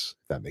of us,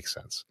 if that makes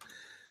sense.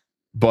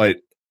 But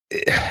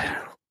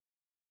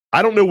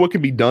I don't know what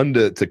can be done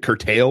to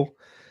curtail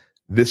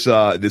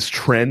this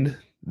trend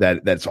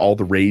that's all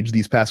the rage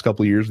these past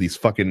couple of years. These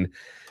fucking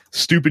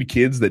stupid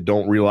kids that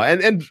don't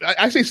realize, and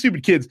I say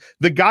stupid kids.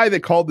 The guy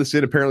that called this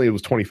in apparently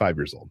was 25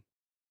 years old.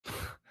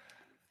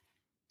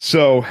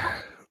 So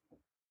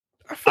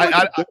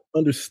I don't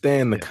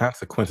understand the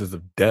consequences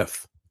of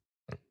death.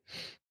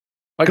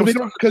 Like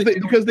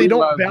because they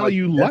don't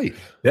value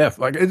life. Death.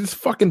 Like it's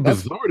fucking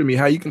bizarre to me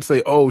how you can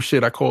say, "Oh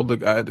shit, I called the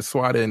guy the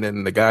SWAT in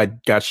and the guy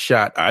got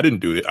shot. I didn't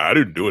do it.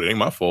 It ain't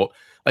my fault."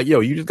 Like,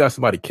 yo, you just got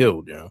somebody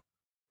killed. You know,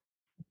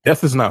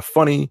 death is not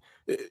funny.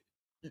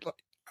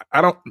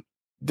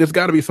 There's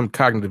got to be some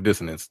cognitive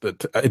dissonance.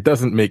 That it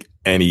doesn't make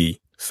any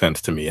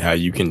sense to me how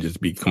you can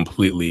just be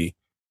completely.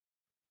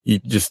 You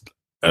just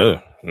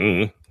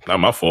not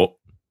my fault.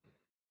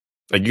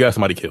 Like you got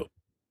somebody killed.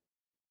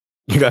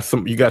 You got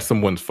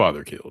someone's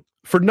father killed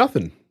for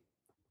nothing.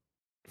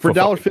 For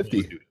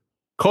 $1.50.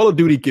 Call of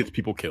Duty gets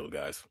people killed,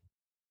 guys.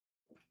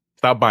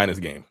 Stop buying this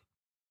game.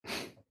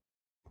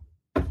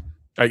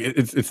 Like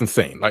it's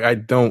insane.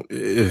 Like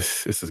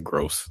this is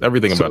gross.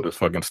 Everything about this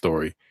fucking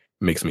story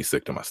makes me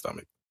sick to my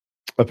stomach.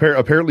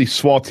 Apparently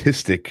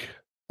SWATistic,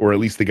 or at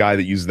least the guy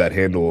that uses that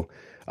handle,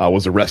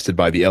 was arrested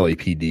by the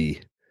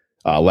LAPD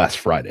last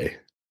Friday.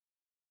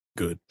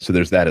 Good. So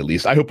there's that at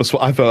least. I hope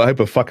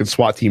a fucking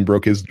SWAT team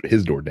broke his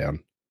door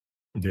down.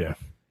 Yeah.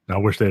 I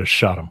wish they'd have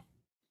shot him.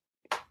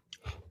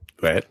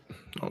 That.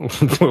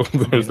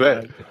 There's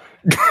that.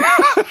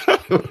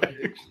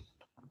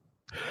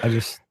 I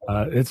just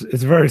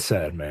it's very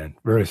sad, man.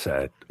 Very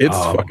sad. It's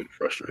fucking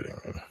frustrating.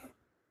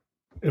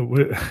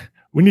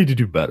 We need to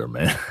do better,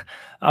 man.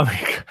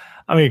 I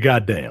mean,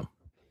 goddamn.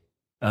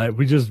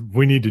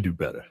 We need to do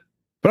better.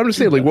 But I'm just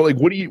saying, like,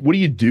 what do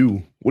you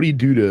do? What do you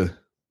do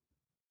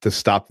to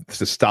stop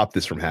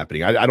this from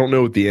happening? I don't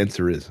know what the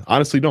answer is.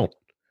 Honestly, don't.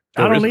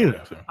 I don't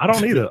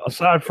either.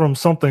 Aside from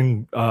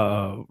something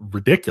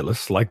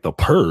ridiculous like The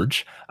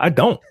Purge, I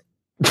don't.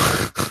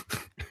 I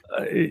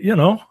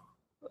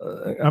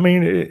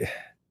mean,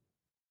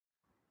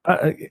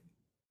 I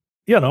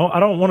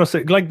don't want to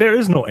say, like, there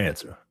is no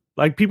answer.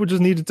 Like, people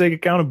just need to take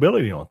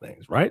accountability on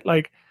things, right?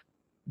 Like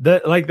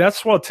that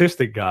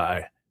SWATistic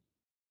guy,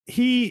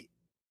 I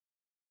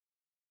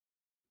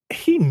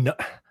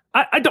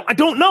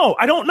don't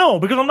know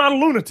because I'm not a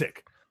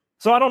lunatic.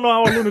 So I don't know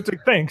how a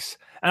lunatic thinks.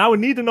 And I would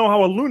need to know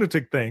how a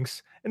lunatic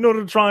thinks in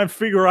order to try and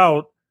figure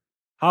out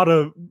how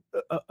to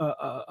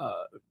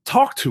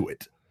talk to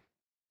it.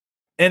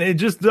 And it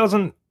just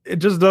doesn't,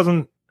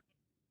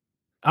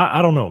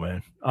 I don't know,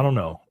 man. I don't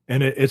know.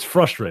 And it's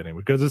frustrating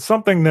because it's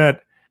something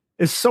that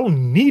is so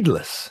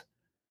needless.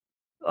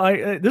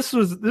 Like this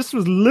was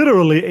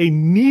literally a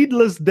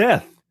needless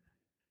death.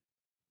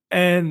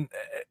 And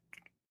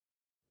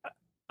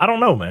I don't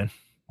know, man.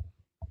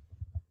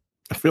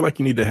 I feel like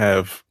you need to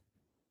have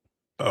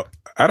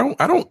I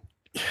don't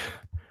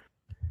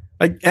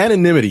like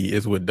anonymity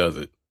is what does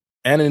it.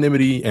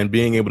 Anonymity and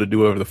being able to do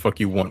whatever the fuck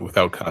you want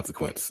without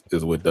consequence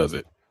is what does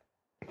it.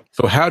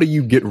 So how do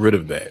you get rid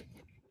of that?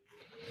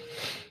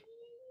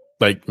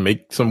 Like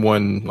make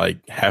someone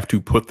like have to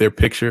put their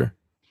picture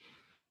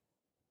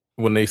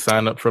when they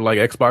sign up for like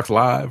Xbox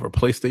Live or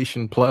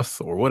PlayStation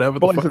Plus or whatever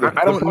the fuck.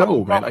 I don't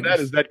know, man.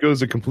 That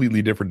goes a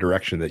completely different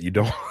direction that you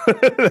don't.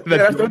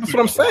 That's what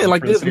I'm saying.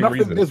 Like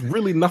there's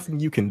really nothing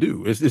you can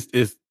do.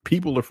 It's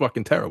people are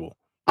fucking terrible.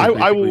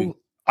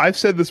 I've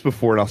said this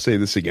before and I'll say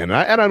this again.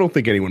 And I don't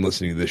think anyone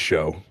listening to this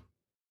show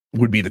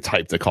would be the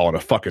type to call it a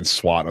fucking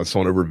SWAT on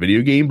someone over a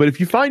video game. But if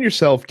you find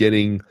yourself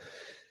getting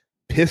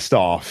pissed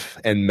off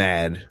and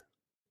mad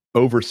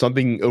over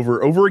something,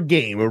 over a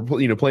game, or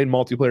playing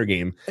multiplayer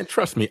game, and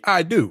trust me,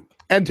 I do.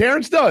 And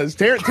Terrence does.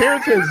 Terrence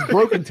has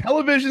broken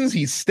televisions.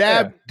 He's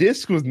stabbed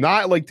discs with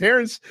not like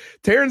Terrence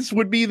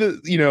would be the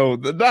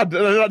not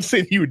to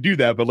say that he would do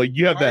that, but like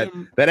you have that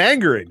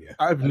anger in you.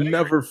 I've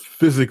never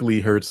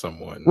physically hurt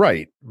someone.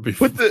 Right.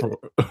 Put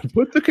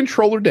the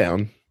controller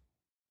down.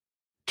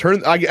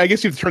 I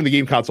guess you have to turn the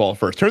game console off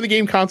first. Turn the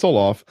game console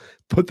off.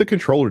 Put the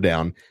controller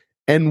down,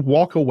 and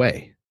walk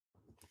away.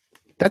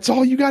 That's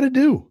all you got to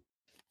do.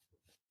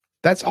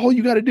 That's all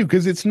you got to do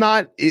because it's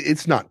not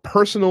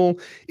personal.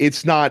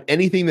 It's not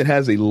anything that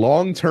has a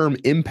long-term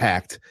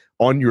impact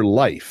on your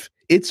life.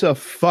 It's a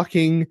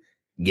fucking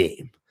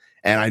game.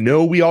 And I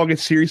know we all get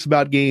serious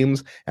about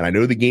games, and I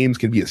know the games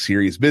can be a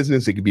serious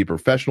business. It can be a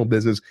professional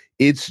business.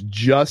 It's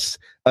just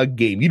a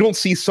game. You don't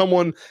see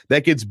someone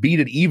that gets beat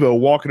at Evo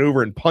walking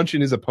over and punching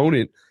his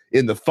opponent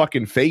in the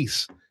fucking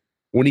face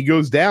when he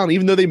goes down,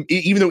 even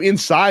though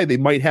inside they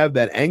might have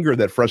that anger,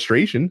 that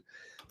frustration,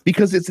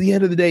 because it's the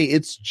end of the day,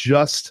 it's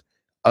just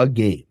a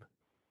game.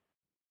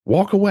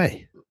 Walk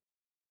away.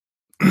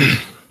 This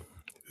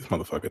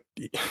motherfucker.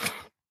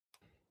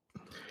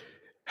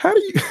 How do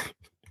you?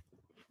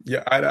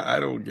 Yeah, I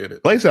don't get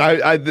it. Like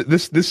I said,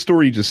 this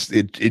story just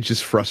it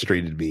just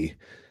frustrated me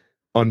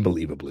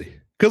unbelievably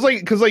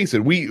Because like you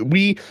said,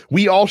 we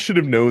all should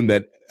have known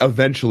that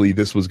eventually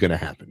this was going to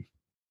happen.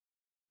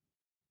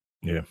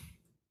 Yeah,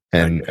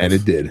 and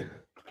it did.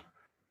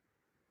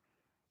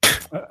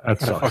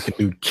 That's a fucking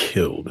dude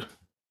killed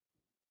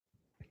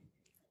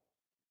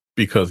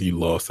because he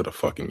lost at a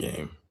fucking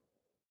game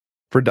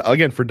for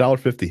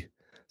 $1.50.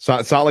 So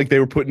it's not like they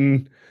were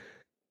putting,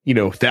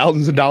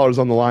 thousands of dollars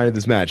on the line of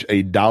this match.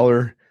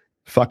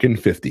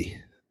 $1.50.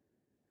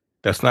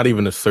 That's not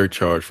even a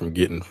surcharge from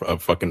getting a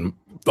fucking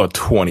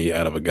 20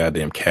 out of a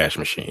goddamn cash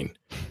machine.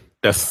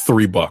 That's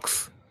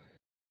 $3.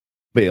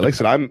 But yeah, like I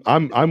said,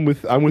 I'm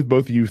with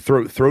both of you.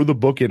 Throw the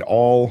book at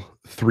all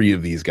three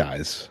of these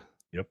guys.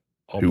 Yep.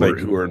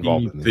 Who are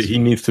involved in this. He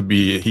needs to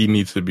be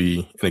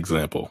an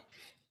example.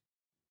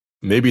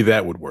 Maybe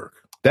that would work.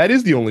 That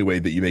is the only way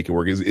that you make it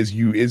work is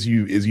you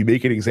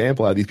make an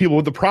example out of these people.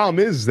 But the problem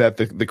is that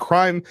the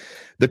crime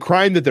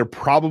that they're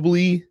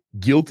probably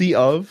guilty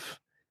of,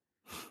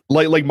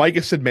 like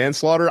Micah said,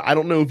 manslaughter. I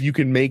don't know if you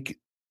can make.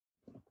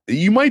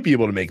 You might be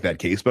able to make that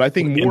case, but I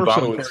think more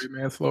so it's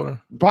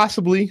manslaughter,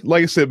 possibly.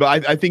 Like I said,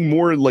 but I think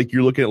more like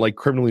you're looking at like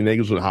criminally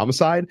negligent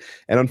homicide,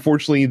 and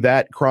unfortunately,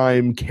 that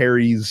crime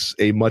carries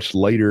a much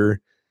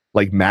lighter,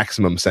 like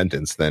maximum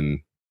sentence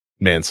than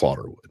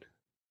manslaughter would.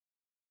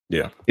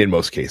 Yeah, in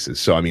most cases.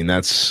 So I mean,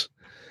 that's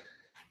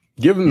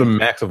given the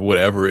max of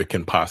whatever it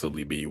can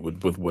possibly be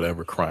with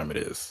whatever crime it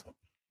is,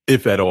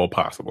 if at all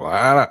possible.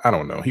 I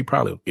don't know. He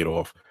probably will get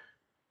off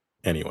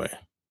anyway.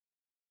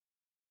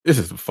 This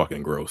is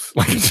fucking gross.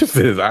 Like it just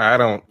is. I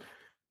don't.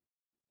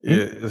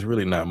 There's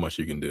really not much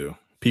you can do.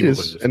 People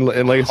and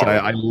like I said,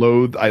 I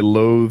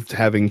loathed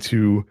having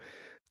to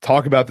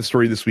talk about the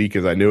story this week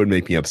because I know it would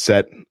make me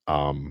upset.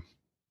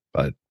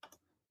 But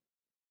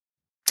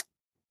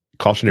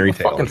cautionary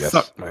tale. Fucking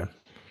suck, man.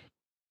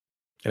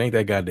 It ain't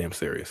that goddamn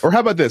serious. Or how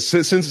about this?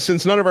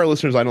 Since none of our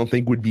listeners, I don't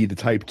think, would be the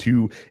type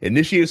to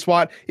initiate a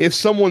SWAT. If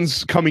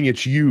someone's coming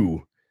at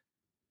you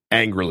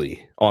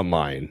angrily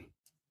online,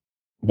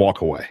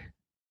 walk away.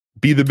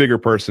 Be the bigger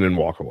person and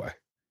walk away.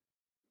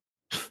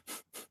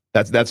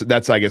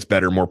 That's I guess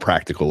better, more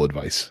practical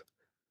advice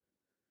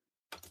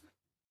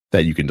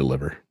that you can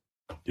deliver.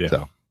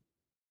 Yeah.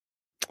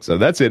 So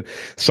that's it.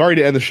 Sorry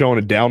to end the show on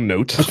a down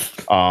note.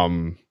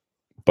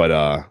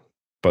 But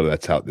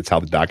that's how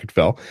the docket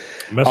fell.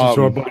 Message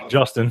to our boy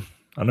Justin.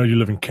 I know you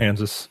live in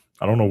Kansas.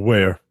 I don't know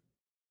where.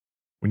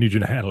 We need you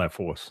to handle that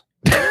for us.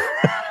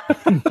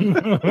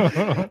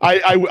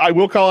 I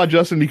will call out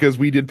Justin because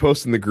we did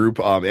post in the group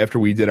after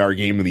we did our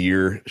Game of the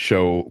Year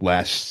show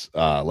last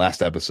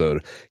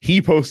episode. He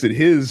posted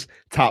his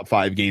top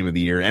 5 Game of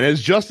the Year, and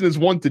as Justin is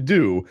wont to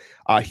do,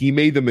 he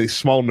made them a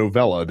small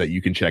novella that you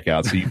can check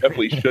out. So you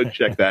definitely should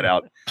check that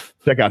out.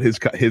 Check out his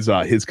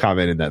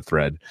comment in that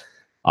thread,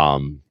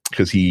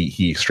 because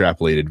he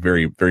extrapolated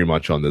very, very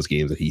much on those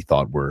games that he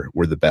thought were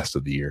the best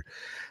of the year.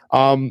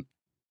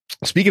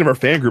 Speaking of our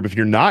fan group, if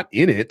you're not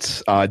in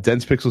it,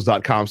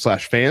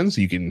 densepixels.com/fans,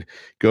 you can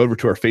go over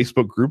to our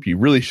Facebook group. You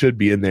really should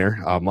be in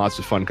there. Lots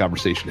of fun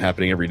conversation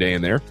happening every day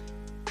in there.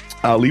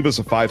 Leave us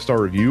a 5-star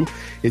review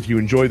if you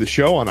enjoy the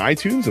show on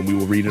iTunes, and we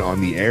will read it on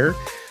the air.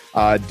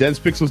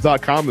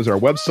 Densepixels.com is our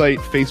website,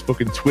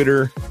 Facebook and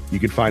Twitter. You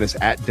can find us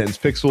at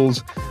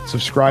densepixels.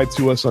 Subscribe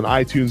to us on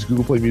iTunes,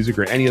 Google Play Music,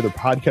 or any other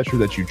podcatcher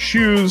that you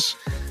choose.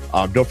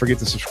 Don't forget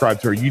to subscribe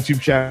to our YouTube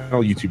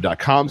channel,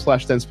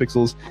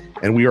 youtube.com/densepixels.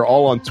 And we are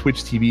all on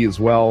Twitch TV as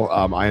well.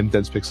 I am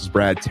Densepixels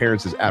Brad.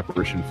 Terrence is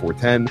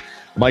Apparition410.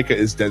 Micah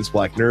is Dense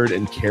Black Nerd.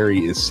 And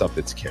Carrie is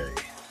Suffits Carrie.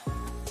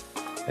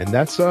 And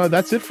that's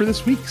it for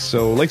this week.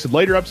 So, like I said,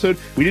 later episode.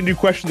 We didn't do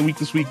question of the week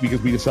this week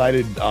because we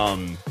decided,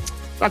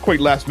 not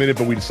quite last minute,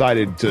 but we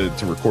decided to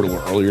record a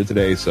little earlier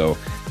today. So,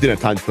 didn't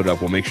have time to put it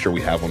up. We'll make sure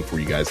we have one for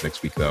you guys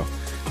next week, though.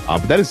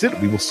 But that is it.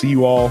 We will see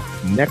you all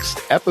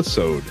next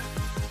episode.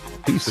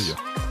 Peace.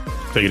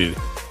 Take it easy.